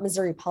intrigues me about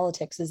Missouri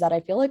politics is that I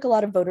feel like a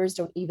lot of voters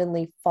don't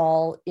evenly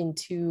fall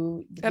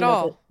into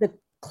the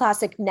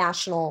classic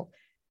national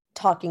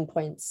talking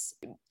points.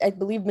 I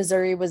believe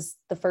Missouri was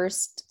the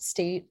first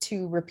state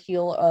to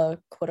repeal a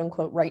quote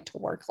unquote right to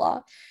work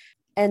law.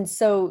 And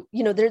so,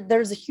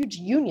 there's a huge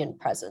union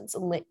presence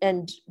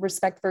and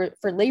respect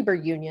for labor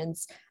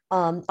unions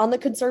on the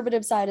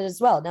conservative side as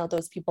well. Now,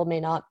 those people may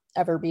not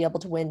ever be able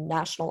to win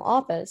national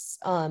office,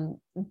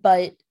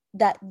 but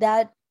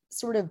that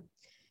sort of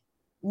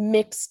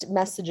mixed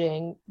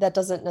messaging that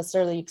doesn't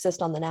necessarily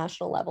exist on the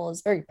national level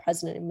is very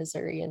present in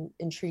Missouri and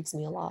intrigues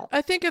me a lot.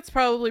 I think it's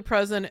probably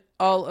present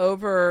all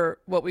over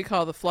what we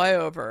call the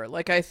flyover.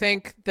 Like, I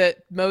think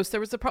that there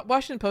was a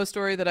Washington Post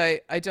story that I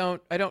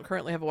don't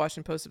currently have a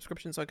Washington Post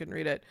subscription, so I couldn't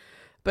read it.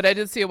 But I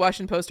did see a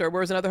Washington Post story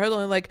where was another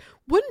headline like,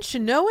 wouldn't you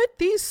know it?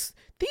 These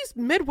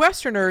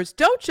Midwesterners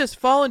don't just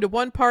fall into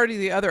one party or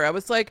the other. I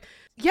was like,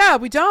 yeah,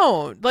 we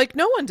don't. Like,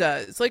 no one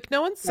does. Like,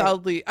 no one's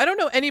solidly. I don't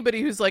know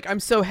anybody who's like,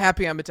 I'm so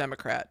happy I'm a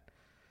Democrat.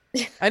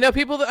 I know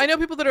people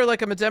that are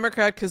like, I'm a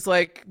Democrat because,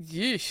 like,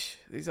 yeesh,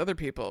 these other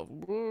people.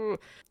 Woo.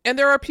 And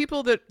there are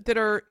people that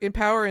are in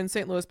power in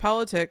St. Louis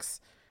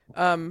politics,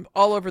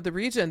 all over the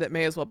region that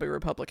may as well be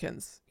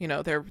Republicans.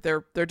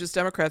 They're just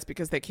Democrats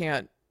because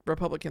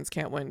Republicans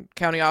can't win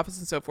county office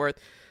and so forth,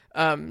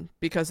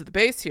 because of the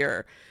base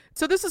here.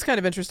 So this is kind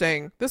of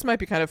interesting. This might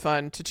be kind of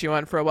fun to chew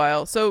on for a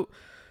while. So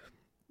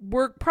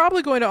we're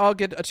probably going to all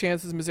get a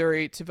chance as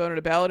Missouri to vote on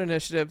a ballot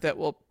initiative that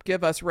will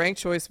give us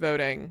ranked choice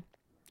voting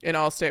in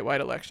all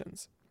statewide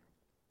elections.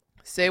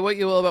 Say what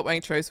you will about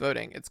ranked choice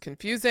voting. It's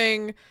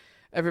confusing.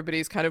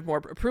 Everybody's kind of more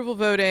approval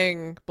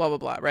voting, blah, blah,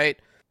 blah, right?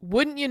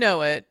 Wouldn't you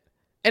know it?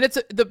 And it's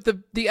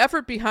the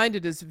effort behind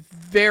it is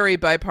very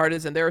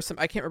bipartisan. There are some,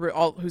 I can't remember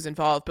all who's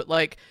involved, but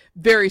like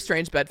very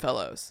strange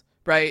bedfellows,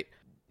 right?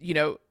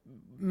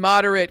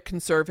 Moderate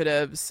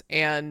conservatives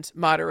and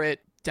moderate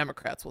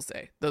Democrats, we'll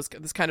say. This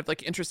kind of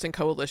like interesting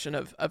coalition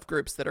of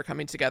groups that are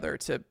coming together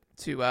to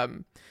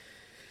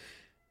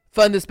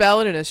fund this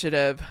ballot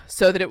initiative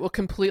so that it will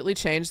completely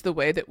change the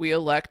way that we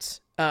elect,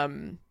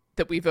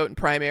 that we vote in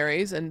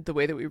primaries and the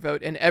way that we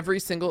vote in every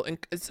single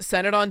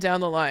Senate on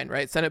down the line,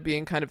 right? Senate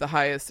being kind of the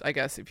highest, I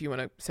guess, if you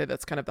want to say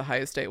that's kind of the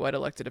highest statewide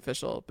elected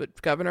official,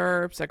 but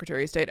governor,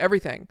 secretary of state,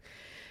 everything.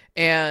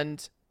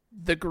 And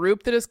the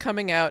group that is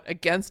coming out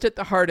against it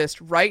the hardest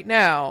right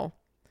now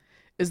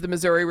is the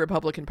Missouri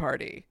Republican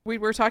Party. We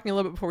were talking a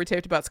little bit before we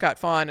taped about Scott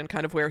Fawn and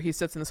kind of where he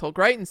sits in this whole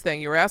Greitens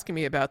thing. You were asking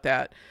me about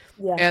that.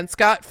 Yeah. And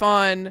Scott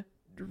Fawn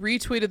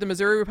retweeted the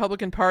Missouri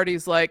Republican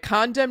Party's like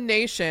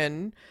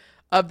condemnation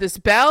of this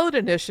ballot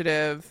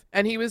initiative.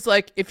 And he was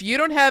like, if you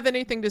don't have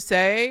anything to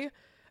say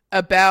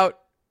about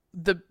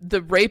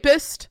the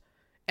rapist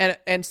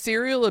and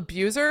serial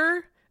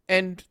abuser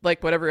and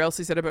like whatever else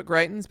he said about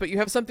Greitens, but you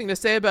have something to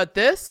say about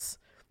this,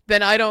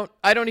 then I don't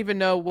even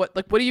know what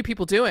are you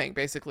people doing,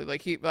 basically?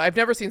 Like, I've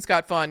never seen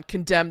Scott Fawn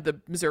condemn the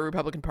Missouri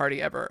Republican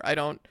Party ever. I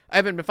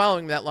haven't been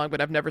following that long, but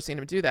I've never seen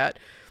him do that.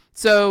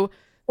 So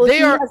Well, they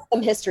he are has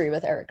some history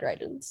with Eric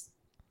Greitens.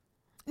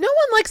 no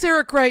one likes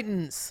Eric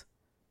Greitens.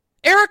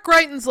 Eric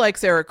Greitens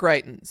likes Eric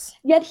Greitens.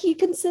 Yet he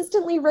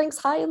consistently ranks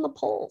high in the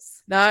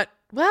polls. Not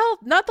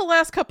the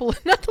last couple,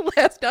 not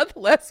the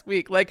last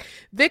week. Like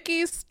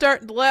the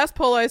last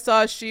poll I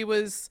saw, she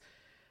was,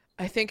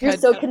 I think, You're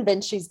so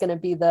convinced she's going to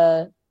be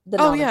the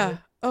nominee. Yeah.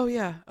 Oh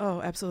yeah.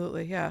 Oh,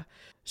 absolutely. Yeah.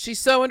 She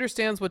so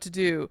understands what to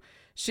do.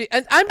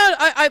 And I'm not,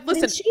 I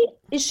listen.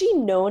 Is she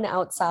known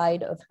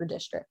outside of her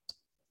district?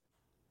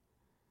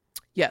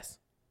 Yes.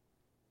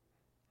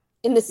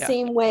 In the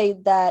same way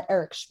that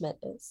Eric Schmidt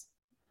is.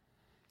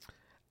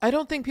 I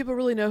don't think people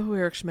really know who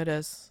Eric Schmidt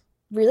is.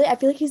 Really? I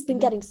feel like he's been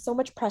getting so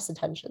much press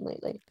attention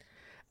lately.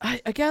 I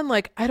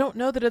don't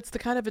know that it's the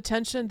kind of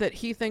attention that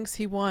he thinks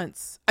he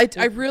wants.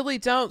 I really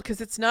don't,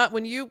 because it's not,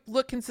 when you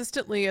look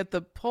consistently at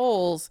the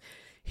polls,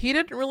 he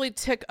didn't really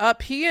tick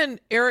up. He and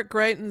Eric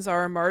Greitens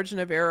are a margin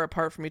of error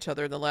apart from each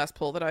other in the last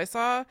poll that I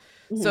saw.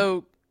 Mm-hmm.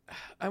 So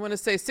I want to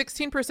say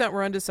 16%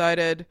 were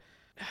undecided.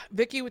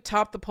 Vicky would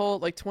top the poll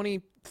at like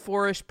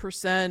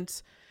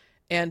 24-ish%,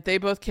 and they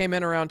both came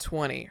in around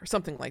 20 or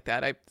something like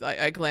that.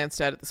 I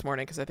glanced at it this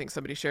morning because I think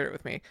somebody shared it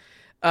with me.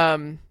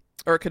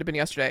 Or it could have been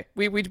yesterday.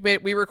 We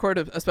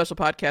recorded a special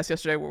podcast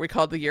yesterday where we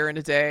called the year in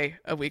a day,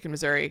 a week in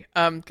Missouri,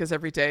 because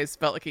every day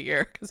felt like a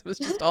year, because it was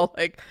just all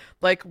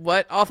like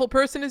what awful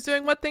person is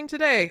doing what thing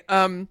today.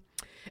 And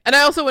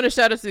I also want to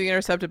shout out to the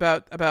Intercept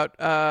about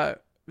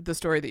the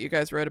story that you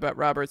guys wrote about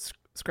Roberts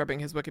scrubbing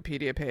his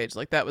Wikipedia page.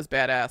 Like, that was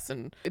badass,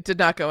 and it did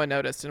not go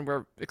unnoticed, and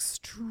we're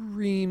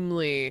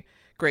extremely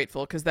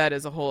grateful, because that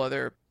is a whole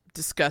other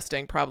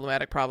disgusting,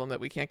 problematic problem that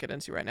we can't get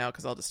into right now,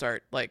 because I'll just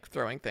start like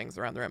throwing things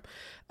around the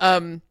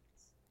room.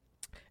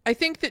 I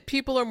think that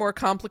people are more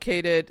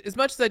complicated. As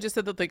much as I just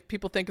said that, like,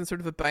 people think in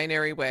sort of a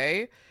binary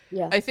way,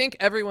 yeah. I think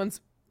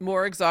everyone's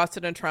more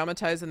exhausted and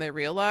traumatized than they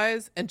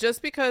realize. And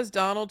just because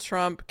Donald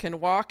Trump can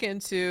walk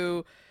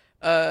into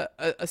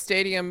a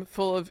stadium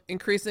full of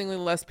increasingly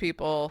less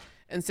people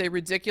and say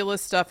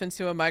ridiculous stuff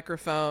into a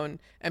microphone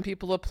and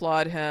people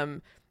applaud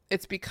him,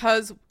 it's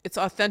because it's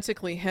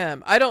authentically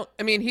him.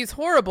 He's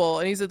horrible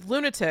and he's a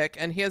lunatic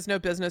and he has no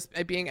business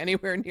being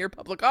anywhere near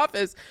public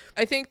office.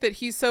 I think that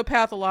he's so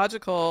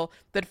pathological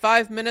that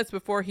 5 minutes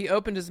before he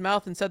opened his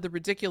mouth and said the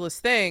ridiculous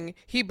thing,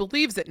 he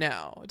believes it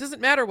now. It doesn't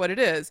matter what it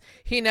is.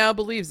 He now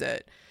believes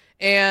it.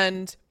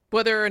 And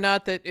whether or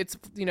not that it's,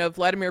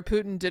 Vladimir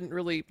Putin didn't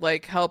really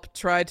help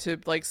try to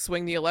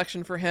swing the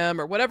election for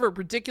him or whatever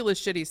ridiculous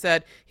shit he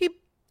said, he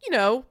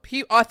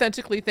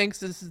authentically thinks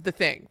this is the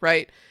thing,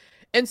 right?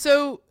 And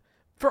so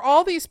for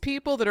all these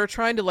people that are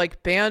trying to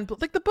ban,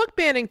 the book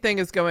banning thing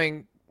is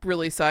going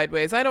really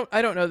sideways. I don't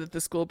know that the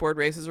school board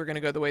races are going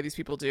to go the way these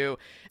people do.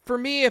 For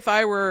me, if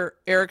I were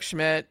Eric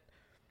Schmidt,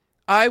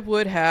 I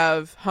would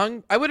have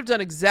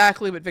done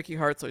exactly what Vicky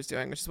Hartzler's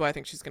doing, which is why I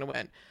think she's going to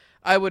win.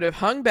 I would have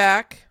hung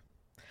back.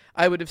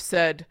 I would have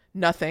said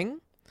nothing.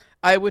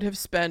 I would have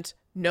spent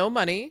no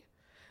money.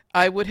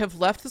 I would have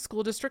left the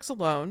school districts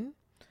alone.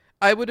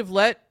 I would have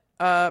let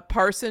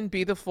Parson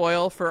be the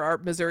foil for our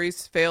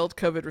Missouri's failed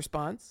COVID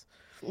response.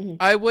 Mm-hmm.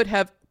 I would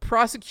have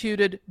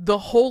prosecuted the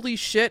holy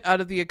shit out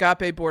of the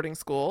Agape boarding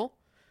school,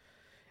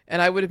 and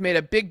I would have made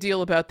a big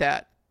deal about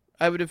that.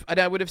 I would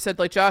have said,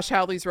 Josh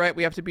Hawley's right,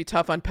 we have to be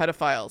tough on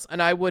pedophiles,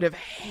 and I would have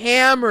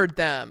hammered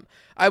them.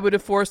 I would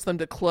have forced them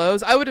to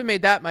close. I would have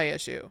made that my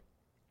issue.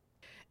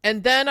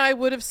 And then I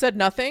would have said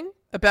nothing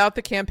about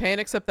the campaign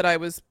except that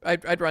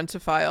I'd run to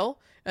file,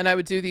 and I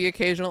would do the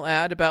occasional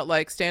ad about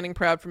standing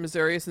proud for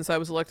Missouri since I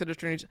was elected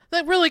attorney.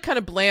 That really kind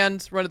of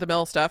bland,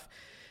 run-of-the-mill stuff.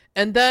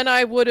 And then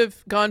I would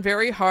have gone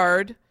very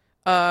hard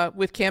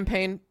with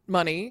campaign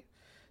money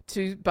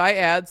to buy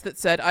ads that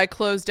said, I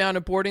closed down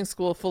a boarding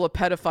school full of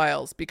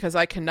pedophiles because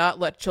I cannot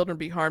let children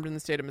be harmed in the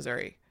state of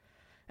Missouri.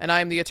 And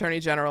I'm the attorney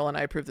general and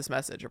I approve this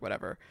message or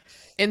whatever.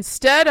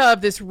 Instead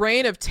of this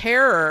reign of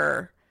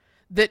terror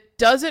that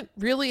doesn't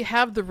really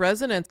have the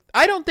resonance.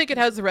 I don't think it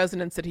has the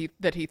resonance that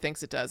he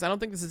thinks it does. I don't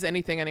think this is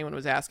anything anyone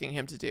was asking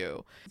him to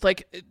do.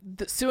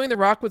 Suing the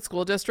Rockwood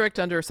School District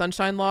under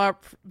Sunshine Law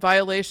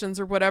violations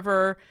or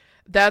whatever,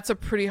 that's a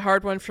pretty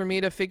hard one for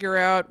me to figure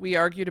out. We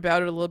argued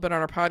about it a little bit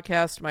on our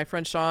podcast. My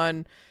friend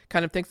Sean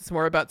kind of thinks it's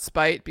more about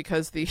spite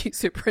because the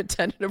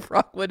superintendent of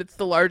Rockwood, it's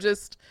the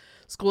largest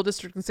school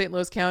district in St.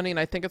 Louis County, and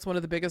I think it's one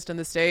of the biggest in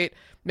the state,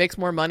 makes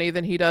more money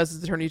than he does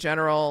as attorney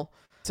general.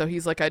 So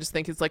he's I just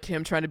think it's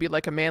him trying to be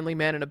a manly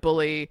man and a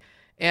bully.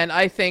 And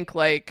I think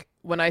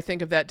when I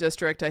think of that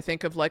district, I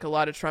think of a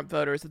lot of Trump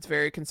voters. It's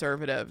very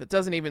conservative. It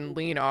doesn't even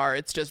lean R.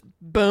 It's just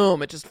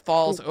boom. It just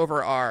falls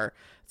over R.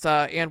 It's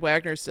Ann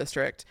Wagner's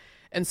district.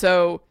 And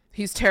so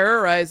he's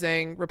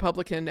terrorizing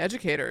Republican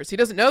educators. He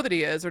doesn't know that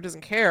he is or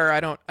doesn't care. I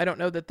don't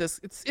know that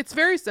it's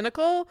very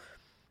cynical.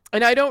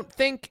 And I don't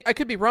think, I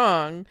could be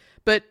wrong,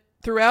 but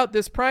throughout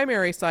this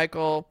primary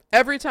cycle,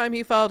 every time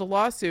he filed a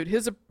lawsuit,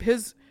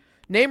 his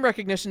name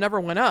recognition never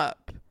went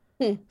up.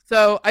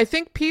 So I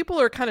think people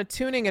are kind of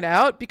tuning it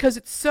out because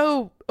it's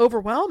so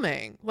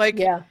overwhelming. Like,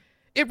 Yeah.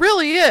 it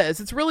really is.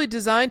 It's really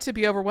designed to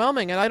be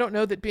overwhelming. And I don't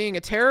know that being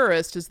a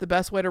terrorist is the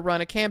best way to run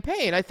a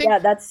campaign. I think Yeah,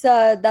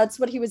 that's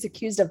what he was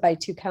accused of by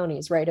two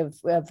counties, right? Of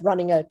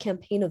running a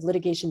campaign of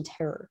litigation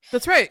terror.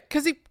 that's right.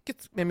 Because he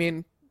gets, I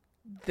mean,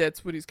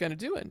 that's what he's kind of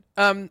doing.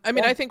 I mean,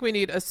 Yeah. I think we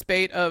need a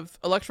spate of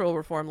electoral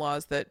reform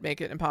laws that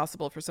make it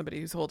impossible for somebody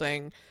who's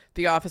holding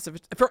the office of,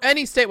 for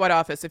any statewide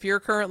office, if you're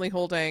currently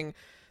holding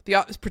the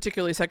office,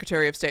 particularly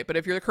Secretary of State, but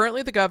if you're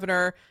currently the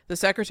governor, the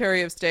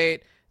Secretary of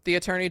State, the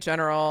Attorney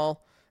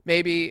General,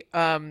 maybe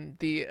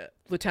the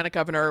lieutenant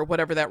governor,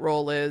 whatever that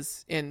role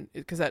is, in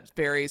because that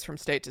varies from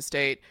state to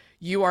state,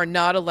 you are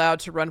not allowed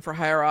to run for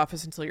higher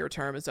office until your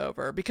term is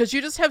over because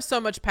you just have so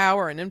much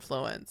power and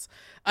influence.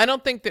 I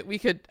don't think that we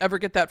could ever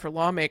get that for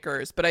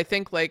lawmakers, but I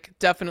think like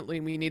definitely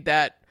we need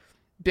that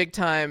big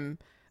time,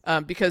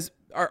 because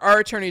our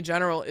attorney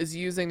general is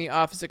using the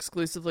office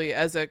exclusively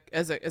as a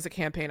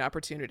campaign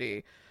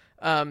opportunity.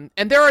 And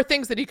there are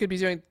things that he could be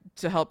doing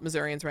to help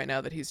Missourians right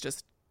now that he's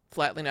just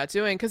flatly not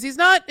doing because he's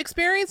not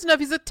experienced enough.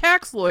 He's a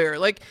tax lawyer.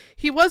 Like,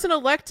 he wasn't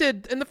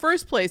elected in the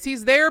first place.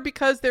 He's there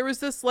because there was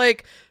this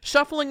like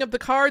shuffling of the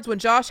cards when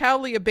Josh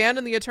Hawley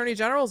abandoned the attorney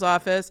general's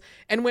office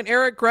and when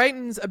Eric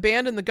Greitens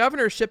abandoned the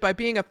governorship by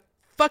being a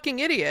fucking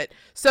idiot.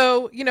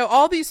 So, you know,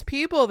 all these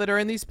people that are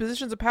in these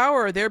positions of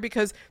power are there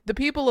because the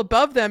people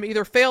above them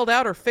either failed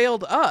out or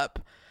failed up.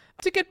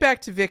 To get back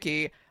to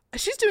Vicky,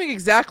 she's doing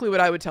exactly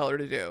what I would tell her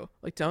to do.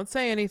 Like, don't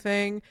say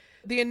anything.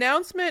 The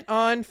announcement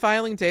on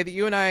filing day that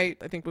you and I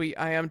think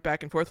I am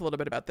back and forth a little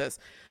bit about this.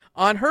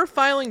 On her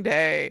filing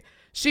day,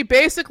 she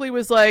basically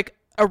was like,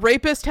 a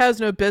rapist has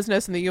no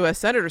business in the U.S.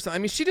 Senate or something.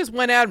 I mean, she just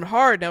went at him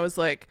hard, and I was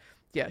like,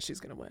 yeah, she's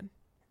going to win.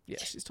 Yeah,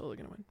 she's totally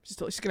going to win. She's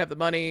going to have the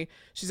money.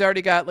 She's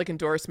already got like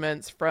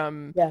endorsements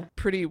from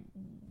pretty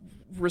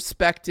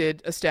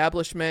respected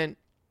establishment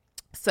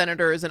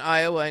senators in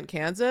Iowa and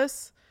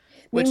Kansas.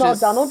 Meanwhile,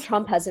 Donald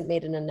Trump hasn't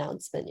made an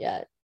announcement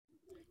yet.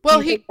 Well,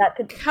 he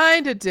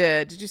kind of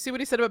did. Did you see what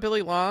he said about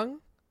Billy Long?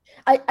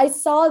 I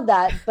saw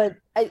that, but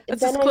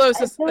that's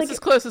as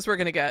close as we're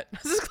gonna get.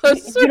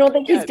 You don't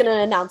think he's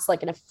gonna announce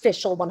like an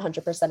official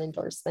 100%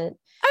 endorsement?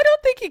 I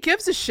don't think he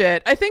gives a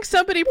shit. I think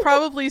somebody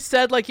probably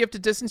said like you have to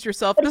distance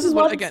yourself. But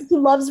he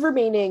loves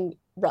remaining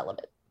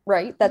relevant,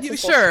 right? That's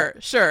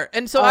sure.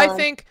 And so I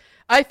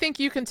think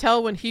you can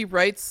tell when he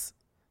writes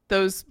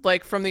those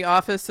like from the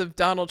office of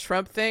Donald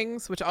Trump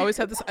things, which always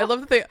have this. I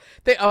love that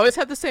they always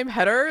have the same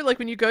header. Like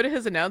when you go to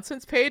his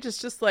announcements page, it's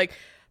just like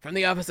from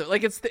the office of,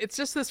 like it's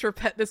just this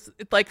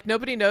like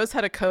nobody knows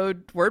how to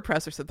code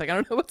WordPress or something. I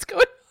don't know what's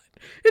going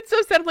on. It's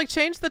so sad. I'm like,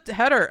 change the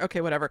header.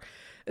 Okay, whatever.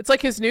 It's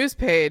like his news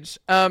page.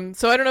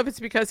 So I don't know if it's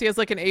because he has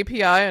like an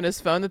API on his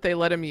phone that they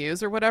let him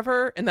use or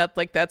whatever, and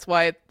that's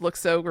why it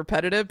looks so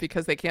repetitive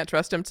because they can't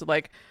trust him to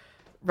like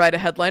write a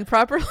headline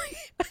properly.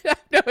 I have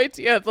no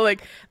idea, but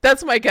like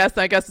that's my guess.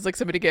 I guess it's like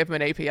somebody gave him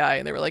an API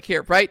and they were like,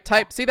 here,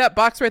 type, see that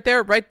box right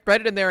there, write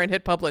it in there and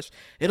hit publish.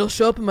 It'll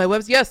show up in my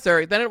website. Yes,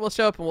 sir. Then it will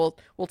show up and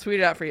we'll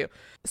tweet it out for you.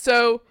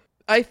 So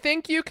I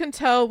think you can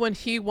tell when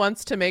he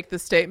wants to make the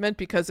statement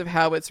because of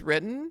how it's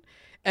written.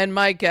 And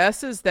my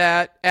guess is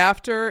that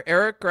after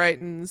Eric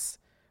Greitens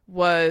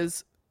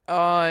was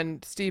on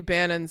Steve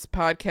Bannon's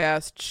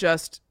podcast,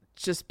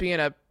 just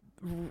being a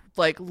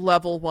like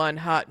level 1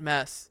 hot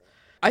mess.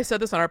 I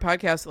said this on our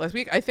podcast last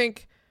week.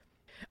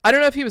 I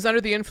don't know if he was under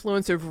the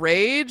influence of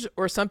rage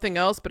or something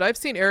else, but I've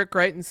seen Eric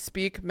Greitens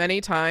speak many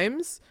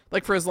times,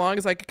 like for as long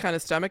as I could kind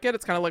of stomach it.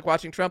 It's kind of like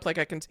watching Trump. Like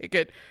I can take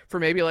it for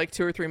maybe like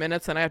 2 or 3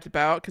 minutes and I have to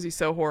bow out because he's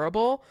so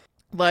horrible.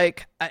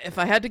 Like if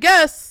I had to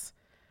guess,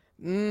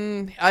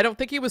 I don't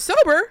think he was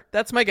sober.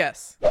 That's my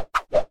guess.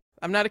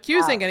 I'm not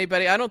accusing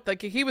anybody. I don't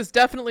think he was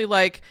definitely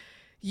like,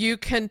 you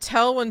can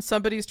tell when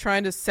somebody's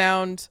trying to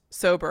sound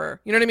sober.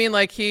 You know what I mean?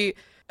 Like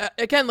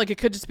again, like it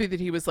could just be that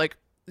he was like,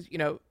 you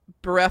know,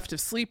 bereft of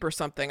sleep or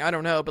something. I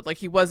don't know. But like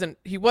he wasn't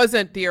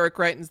the Eric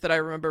Greitens that I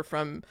remember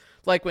from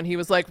like when he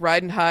was like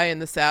riding high in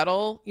the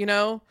saddle, you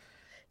know,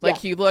 like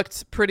he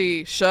looked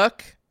pretty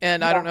shook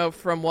and I don't know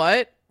from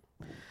what.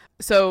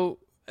 So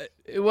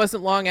it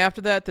wasn't long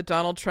after that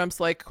Donald Trump's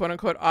like quote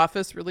unquote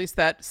office released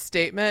that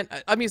statement.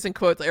 I'm using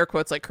air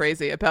quotes like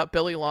crazy about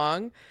Billy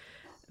Long.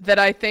 That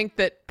I think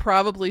that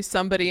probably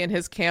somebody in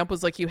his camp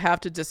was like, you have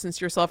to distance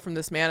yourself from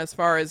this man as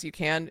far as you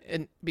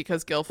can,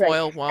 because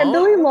Guilfoyle won't.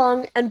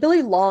 And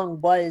Billy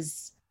Long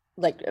was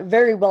like a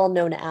very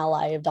well-known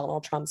ally of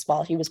Donald Trump's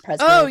while he was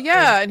president. Oh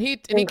yeah, and he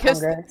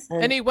kissed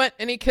and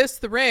he kissed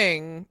the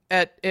ring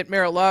at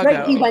Mar-a-Lago.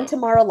 Right, he went to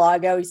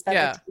Mar-a-Lago. He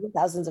spent like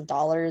thousands of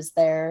dollars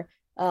there,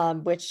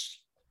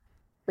 which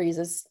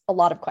raises a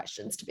lot of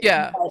questions to me.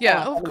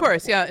 Of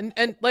course,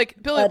 and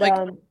like Billy,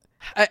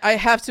 I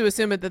have to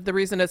assume that the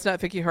reason it's not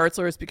Vicky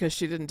Hartzler is because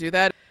she didn't do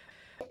that.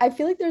 I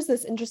feel like there's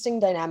this interesting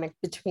dynamic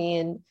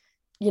between,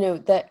 you know,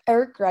 the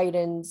Eric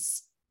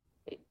Greitens,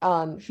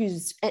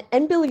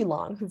 and Billy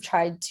Long, who've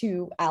tried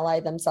to ally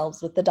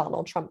themselves with the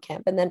Donald Trump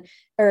camp, and then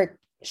Eric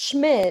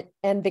Schmidt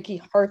and Vicky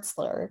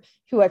Hartzler,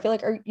 who I feel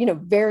like are, you know,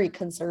 very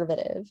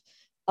conservative.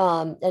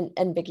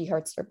 And Vicky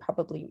Hartzler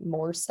probably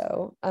more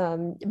so,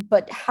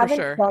 but For haven't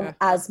sure. done Yeah.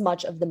 as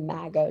much of the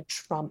MAGA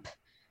Trump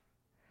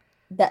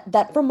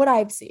that from what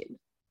I've seen.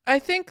 I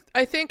think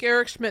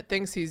Eric Schmidt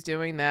thinks he's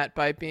doing that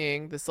by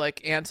being this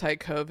like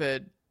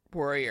anti-COVID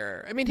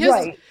warrior. I mean, his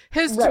Right.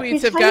 his Right. tweets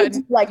He's have trying to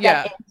gotten do like that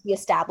yeah,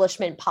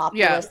 anti-establishment yeah.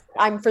 populist.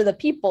 I'm for the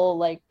people,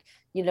 like,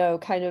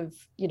 kind of,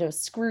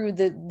 screw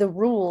the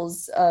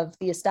rules of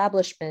the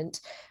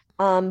establishment.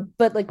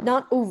 But like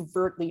not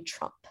overtly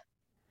Trump.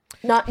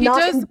 Not He not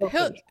does he'll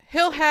invoking.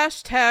 he'll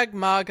hashtag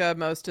MAGA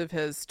most of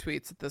his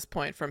tweets at this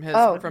point from his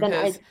Oh, from then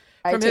his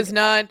I take it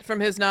back. from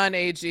his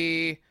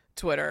non-AG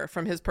Twitter,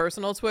 from his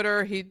personal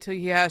Twitter, he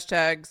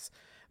hashtags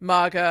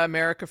MAGA,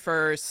 America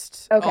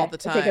First all Okay,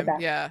 the I take it time.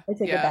 back. Yeah, I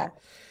take it yeah.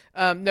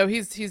 back. No,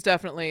 he's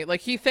definitely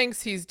like he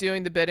thinks he's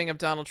doing the bidding of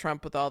Donald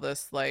Trump with all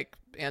this like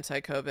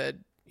anti-COVID,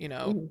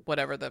 Mhm.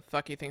 whatever the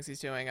fuck he thinks he's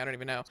doing. I don't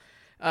even know.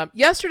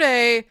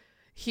 Yesterday,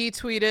 he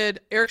tweeted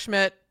Eric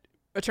Schmidt,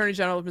 Attorney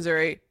General of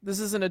Missouri. This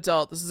is an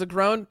adult. This is a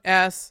grown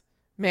ass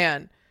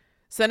man.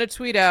 Sent a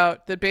tweet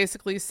out that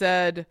basically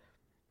said,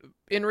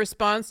 in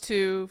response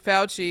to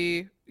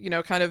Fauci,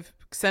 kind of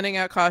sending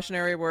out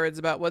cautionary words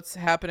about what's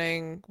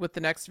happening with the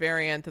next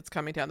variant that's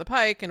coming down the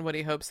pike and what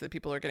he hopes that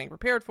people are getting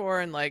prepared for,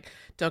 and like,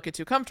 don't get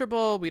too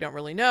comfortable. We don't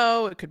really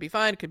know. It could be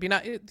fine. It could be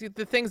not.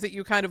 The things that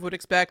you kind of would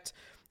expect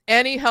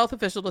any health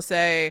official to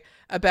say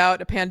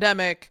about a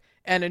pandemic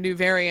and a new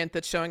variant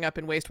that's showing up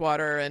in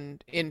wastewater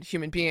and in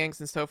human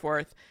beings and so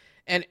forth.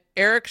 And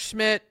Eric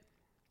Schmidt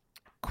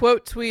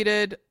quote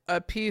tweeted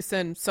a piece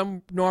in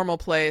some normal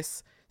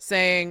place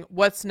saying,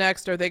 "What's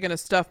next? Are they going to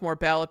stuff more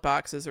ballot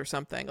boxes or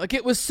something?" Like,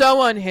 it was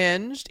so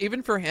unhinged,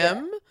 even for Yeah.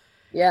 him.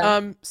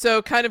 Yeah.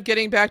 So kind of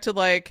getting back to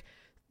like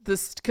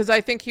this, because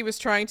I think he was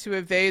trying to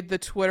evade the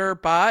Twitter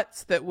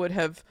bots that would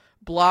have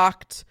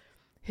blocked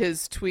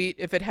his tweet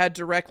if it had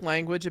direct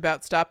language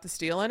about "Stop the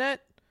Steal" in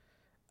it.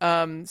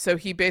 So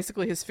he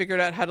basically has figured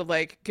out how to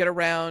like get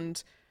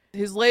around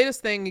his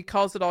latest thing. He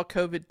calls it all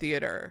COVID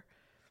theater.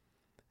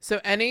 So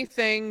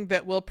anything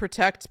that will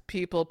protect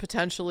people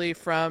potentially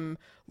from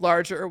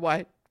larger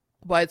or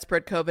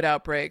widespread COVID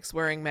outbreaks,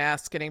 wearing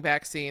masks, getting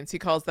vaccines, he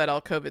calls that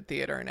all COVID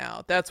theater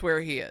now. That's where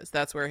he is.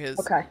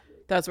 Okay.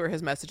 That's where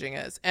his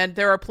messaging is. And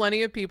there are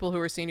plenty of people who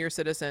are senior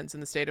citizens in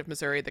the state of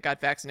Missouri that got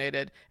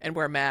vaccinated and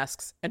wear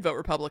masks and vote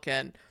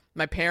Republican.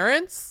 My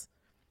parents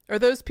are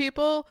those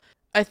people.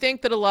 I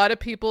think that a lot of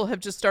people have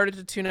just started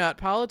to tune out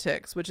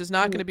politics, which is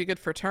not going Mhm. to be good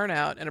for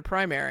turnout in a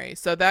primary.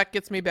 So that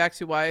gets me back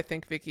to why I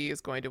think Vicky is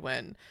going to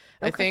win.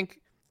 I Okay. think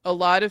a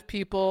lot of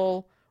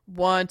people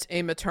want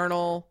a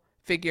maternal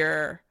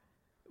figure,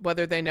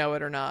 whether they know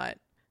it or not.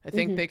 I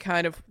think Hmm. they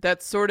kind of,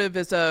 that sort of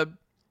is a,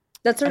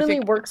 That I certainly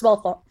think, works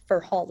well for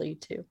Holly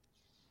too.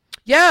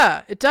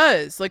 yeah, it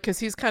does. Like, because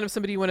he's kind of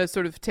somebody you want to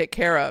sort of take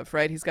care of,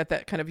 right? He's got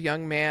that kind of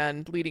young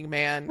man, leading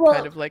man kind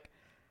Well, of like,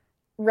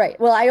 right.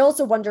 Well, I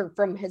also wonder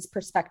from his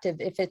perspective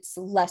if it's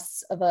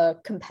less of a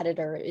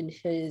competitor in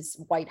his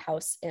White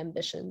House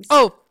ambitions.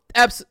 oh,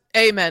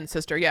 amen,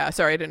 sister. Yeah,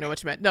 sorry, I didn't know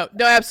what you meant. No,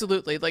 no,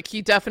 absolutely. Like,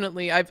 he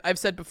definitely. I've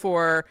said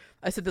before.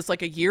 I said this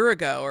like a year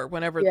ago, or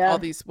Yeah.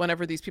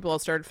 whenever these people all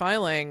started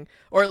filing,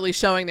 or at least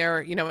showing their,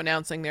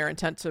 announcing their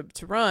intent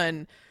to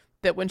run.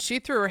 That when she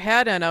threw her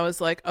hat in, I was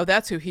like, oh,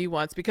 that's who he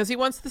wants, because he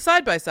wants the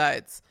side by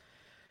sides.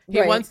 He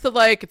Right. wants the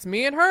like, it's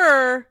me and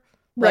her.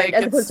 Right. Like,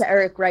 As opposed it's to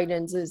Eric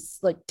Reitens is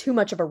like too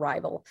much of a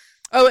rival.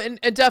 oh, and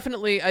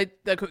definitely,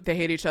 they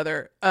hate each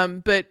other.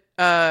 But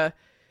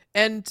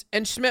and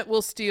Schmidt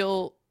will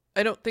steal.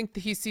 I don't think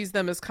that he sees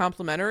them as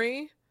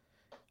complementary.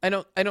 I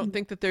don't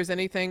think that there's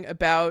anything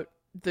about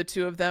the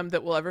two of them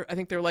that will ever. I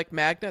think they're like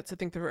magnets. I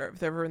think if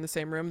they were in the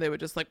same room, they would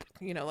just like,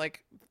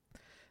 like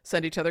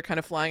send each other kind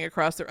of flying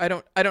across there. I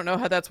don't know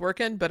how that's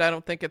working, but I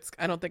don't think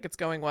it's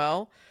going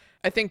well.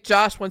 I think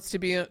Josh wants to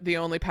be the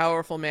only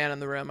powerful man in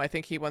the room. I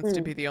think he wants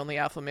to Mm. be the only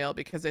alpha male,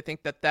 because I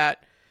think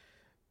that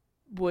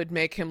would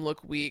make him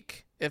look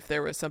weak if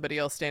there was somebody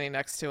else standing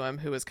next to him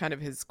who was kind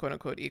of his quote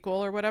unquote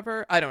equal or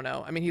whatever. I don't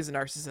know. I mean, he's a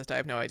narcissist. I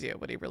have no idea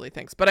what he really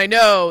thinks, but I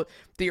know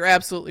that you're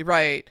absolutely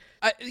right.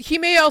 He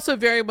may also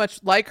very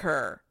much like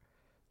her.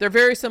 They're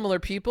very similar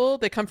people.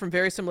 They come from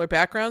very similar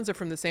backgrounds. They're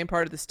from the same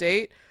part of the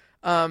state.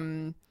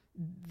 Um,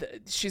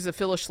 she's a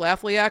Phyllis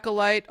Schlafly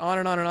acolyte, on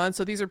and on and on.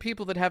 So these are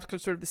people that have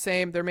sort of the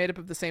same, they're made up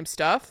of the same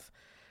stuff.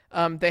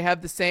 They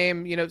have the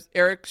same,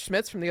 Eric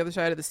Schmitz from the other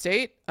side of the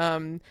state.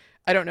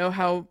 I don't know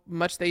how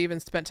much they even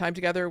spent time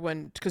together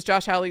because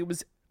Josh Hawley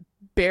was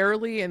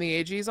barely in the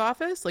AG's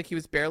office. Like, he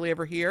was barely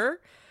ever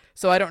here.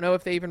 So I don't know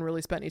if they even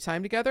really spent any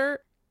time together.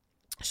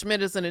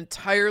 Schmidt is an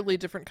entirely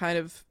different kind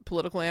of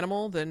political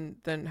animal than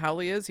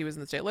Howley is. He was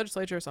in the state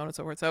legislature, so on and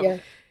so forth. So Yeah.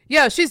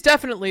 yeah, she's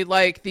definitely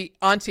like the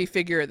auntie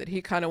figure that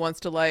he kind of wants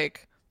to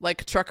like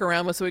truck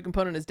around with so he can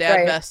put on his dad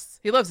Right. vests.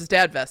 He loves his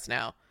dad vests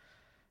now.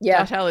 Yeah.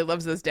 Josh Hawley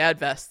loves those dad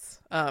vests.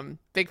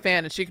 Big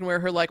fan, and she can wear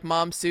her like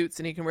mom suits,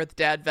 and he can wear the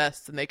dad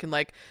vests, and they can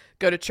like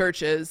go to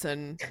churches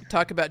and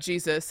talk about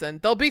Jesus,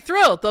 and they'll be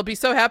thrilled. They'll be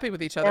so happy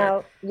with each other.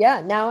 Now,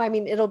 yeah, now I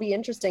mean it'll be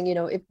interesting,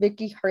 if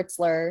Vicky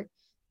Hertzler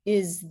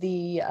is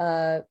the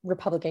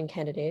Republican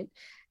candidate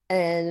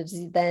And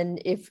then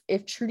if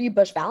Trudy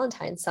Bush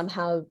Valentine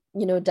somehow,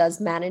 does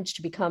manage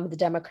to become the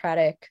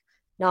Democratic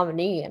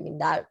nominee, I mean,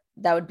 that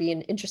would be an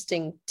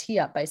interesting tee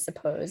up, I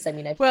suppose. I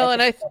mean, if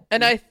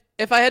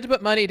I had to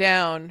put money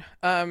down,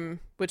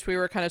 which we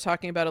were kind of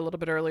talking about a little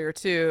bit earlier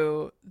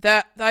too,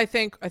 that I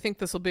think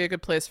this will be a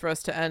good place for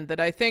us to end.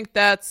 That I think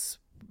that's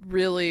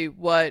really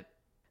what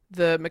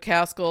the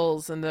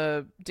McCaskells and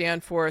the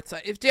Danforths.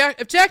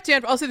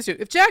 I'll say this too.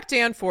 If Jack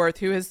Danforth,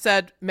 who has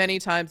said many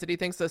times that he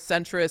thinks a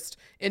centrist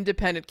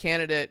independent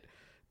candidate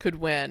could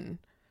win,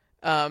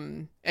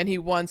 and he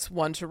wants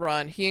one to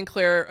run, he and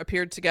Claire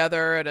appeared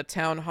together at a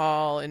town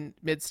hall in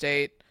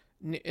Mid-State,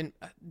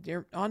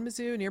 near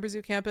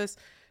Mizzou campus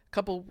a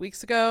couple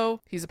weeks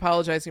ago. He's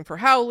apologizing for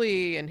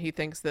Howley, and he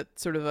thinks that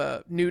sort of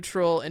a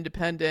neutral,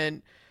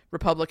 independent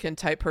Republican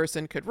type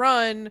person could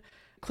run.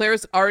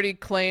 Claire's already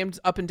claimed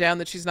up and down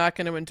that she's not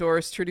going to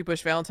endorse Trudy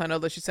Bush Valentine,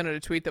 although she sent out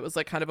a tweet that was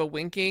like kind of a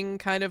winking,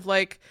 kind of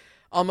like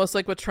almost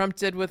like what Trump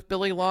did with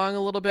Billy Long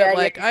a little bit.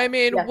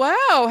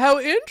 Wow, how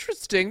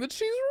interesting that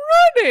she's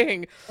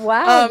running.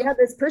 Wow,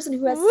 this person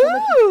who has so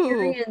much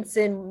experience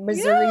in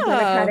Missouri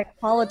Democratic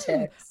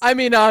politics. I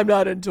mean, I'm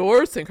not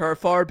endorsing her,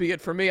 far be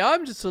it from me.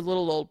 I'm just a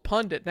little old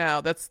pundit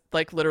now. That's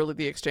like literally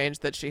the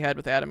exchange that she had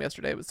with Adam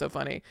yesterday. It was so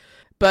funny.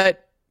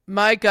 But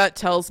my gut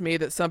tells me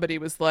that somebody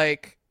was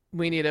like,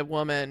 we need a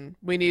woman.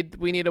 We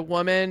need a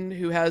woman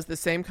who has the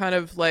same kind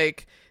of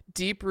like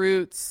deep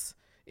roots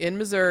in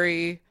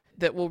Missouri,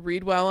 that will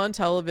read well on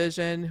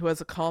television, who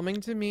has a calming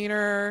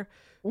demeanor,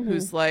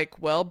 who's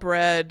like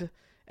well-bred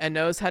and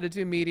knows how to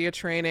do media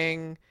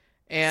training,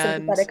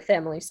 and sympathetic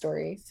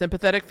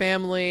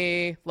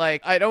family.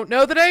 Like, I don't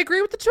know that I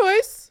agree with the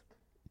choice.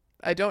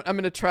 I'm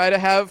going to try to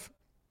have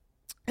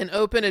an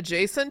open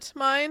adjacent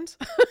mind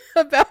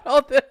about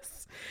all this.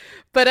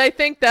 But I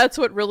think that's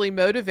what really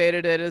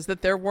motivated it, is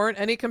that there weren't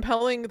any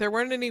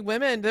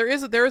women. There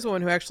is a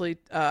woman who actually,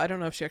 I don't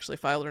know if she actually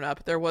filed or not,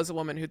 but there was a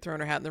woman who'd thrown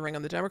her hat in the ring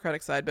on the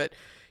Democratic side, but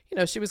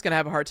she was going to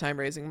have a hard time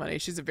raising money.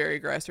 She's a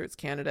very grassroots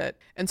candidate.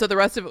 And so the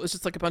rest of it was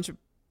just like a bunch of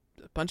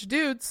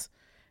dudes.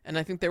 And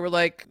I think they were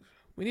like,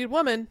 we need a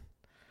woman.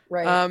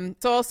 Right.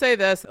 So I'll say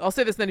this, and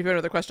then if you have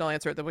another question, I'll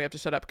answer it. Then we have to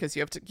shut up, because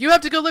you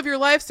have to go live your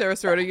life, Sarah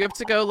Sirota. You have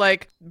to go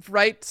like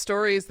write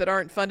stories that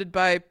aren't funded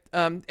by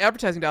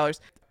advertising dollars.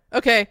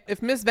 Okay,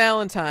 if Ms.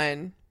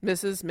 Valentine,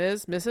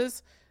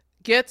 Mrs.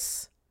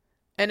 gets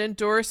an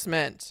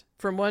endorsement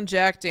from one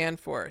Jack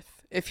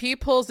Danforth, if he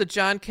pulls a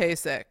John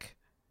Kasich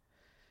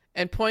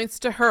and points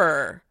to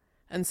her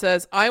and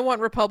says, I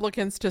want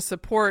Republicans to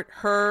support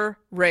her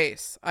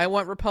race, I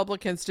want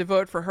Republicans to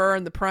vote for her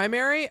in the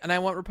primary, and I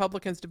want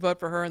Republicans to vote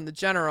for her in the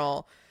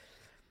general,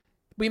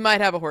 we might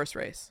have a horse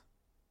race.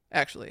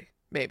 Actually,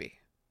 maybe.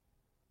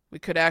 We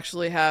could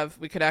actually have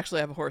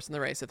a horse in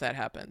the race if that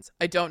happens.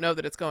 I don't know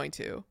that it's going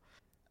to.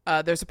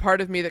 There's a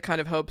part of me that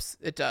kind of hopes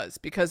it does,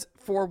 because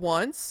for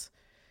once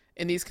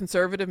in these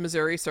conservative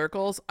Missouri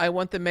circles, I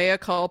want the mea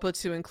culpa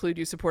to include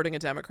you supporting a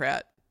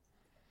Democrat.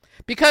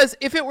 Because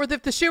if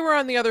the shoe were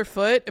on the other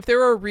foot, if there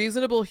were a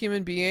reasonable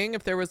human being,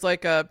 if there was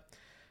like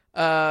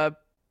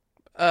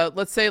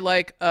let's say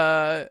like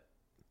a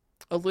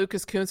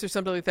Lucas Kunce or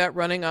something like that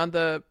running on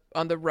the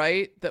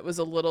right, that was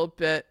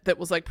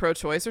like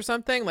pro-choice or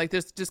something, like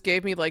this just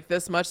gave me like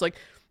this much, like,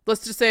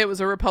 let's just say it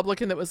was a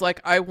Republican that was like,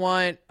 I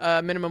want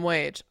minimum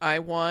wage, I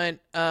want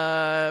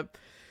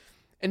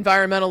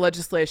environmental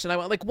legislation, I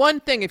want like one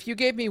thing. If you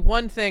gave me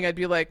one thing, I'd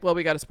be like, well,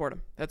 we got to support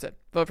him. That's it.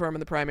 Vote for him in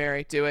the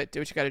primary. Do what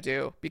you got to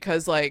do,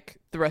 because like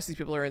the rest of these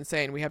people are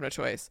insane. We have no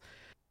choice.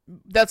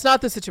 That's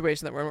not the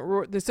situation that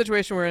we're in. The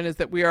situation we're in is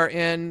that we are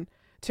in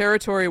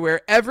territory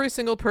where every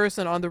single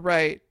person on the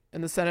right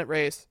in the Senate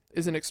race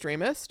is an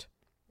extremist,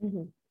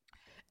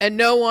 and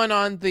no one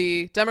on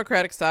the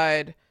Democratic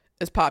side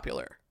is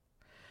popular.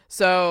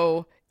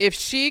 So if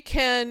she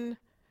can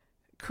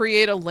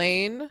create a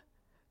lane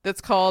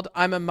that's called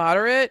I'm a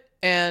moderate,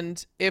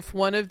 and if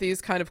one of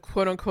these kind of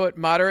quote unquote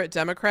moderate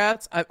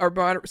Democrats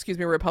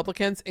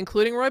Republicans,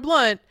 including Roy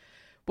Blunt,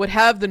 would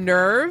have the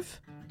nerve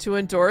to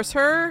endorse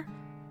her,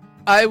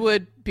 I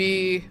would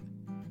be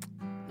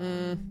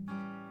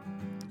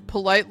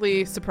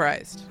politely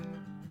surprised.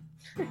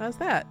 How's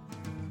that?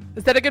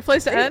 Is that a good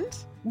place to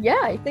end?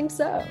 Yeah, I think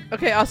so.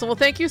 Okay, awesome. Well,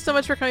 thank you so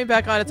much for coming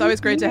back on. It's always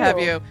great to have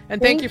you.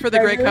 And thank you for the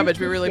great coverage.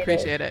 We really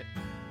appreciate it.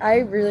 I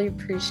really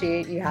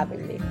appreciate you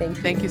having me. Thank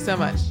you. Thank you so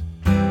much.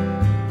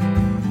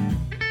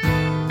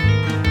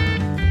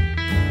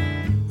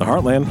 The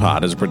Heartland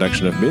Pod is a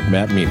production of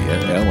Mid-Map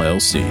Media,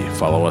 LLC.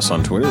 Follow us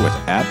on Twitter with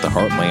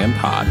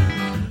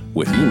 @TheHeartlandPod.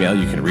 With email,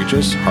 you can reach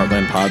us,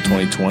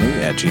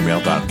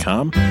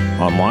 heartlandpod2020@gmail.com,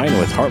 online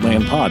with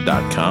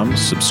heartlandpod.com.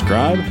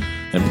 Subscribe,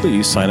 and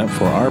please sign up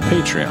for our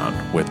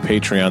Patreon with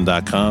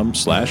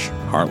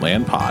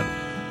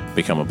patreon.com/heartlandpod.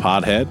 Become a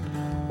podhead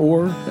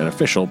or an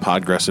official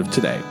Podgressive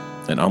today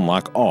and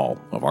unlock all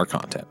of our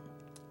content.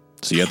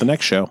 See you at the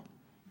next show.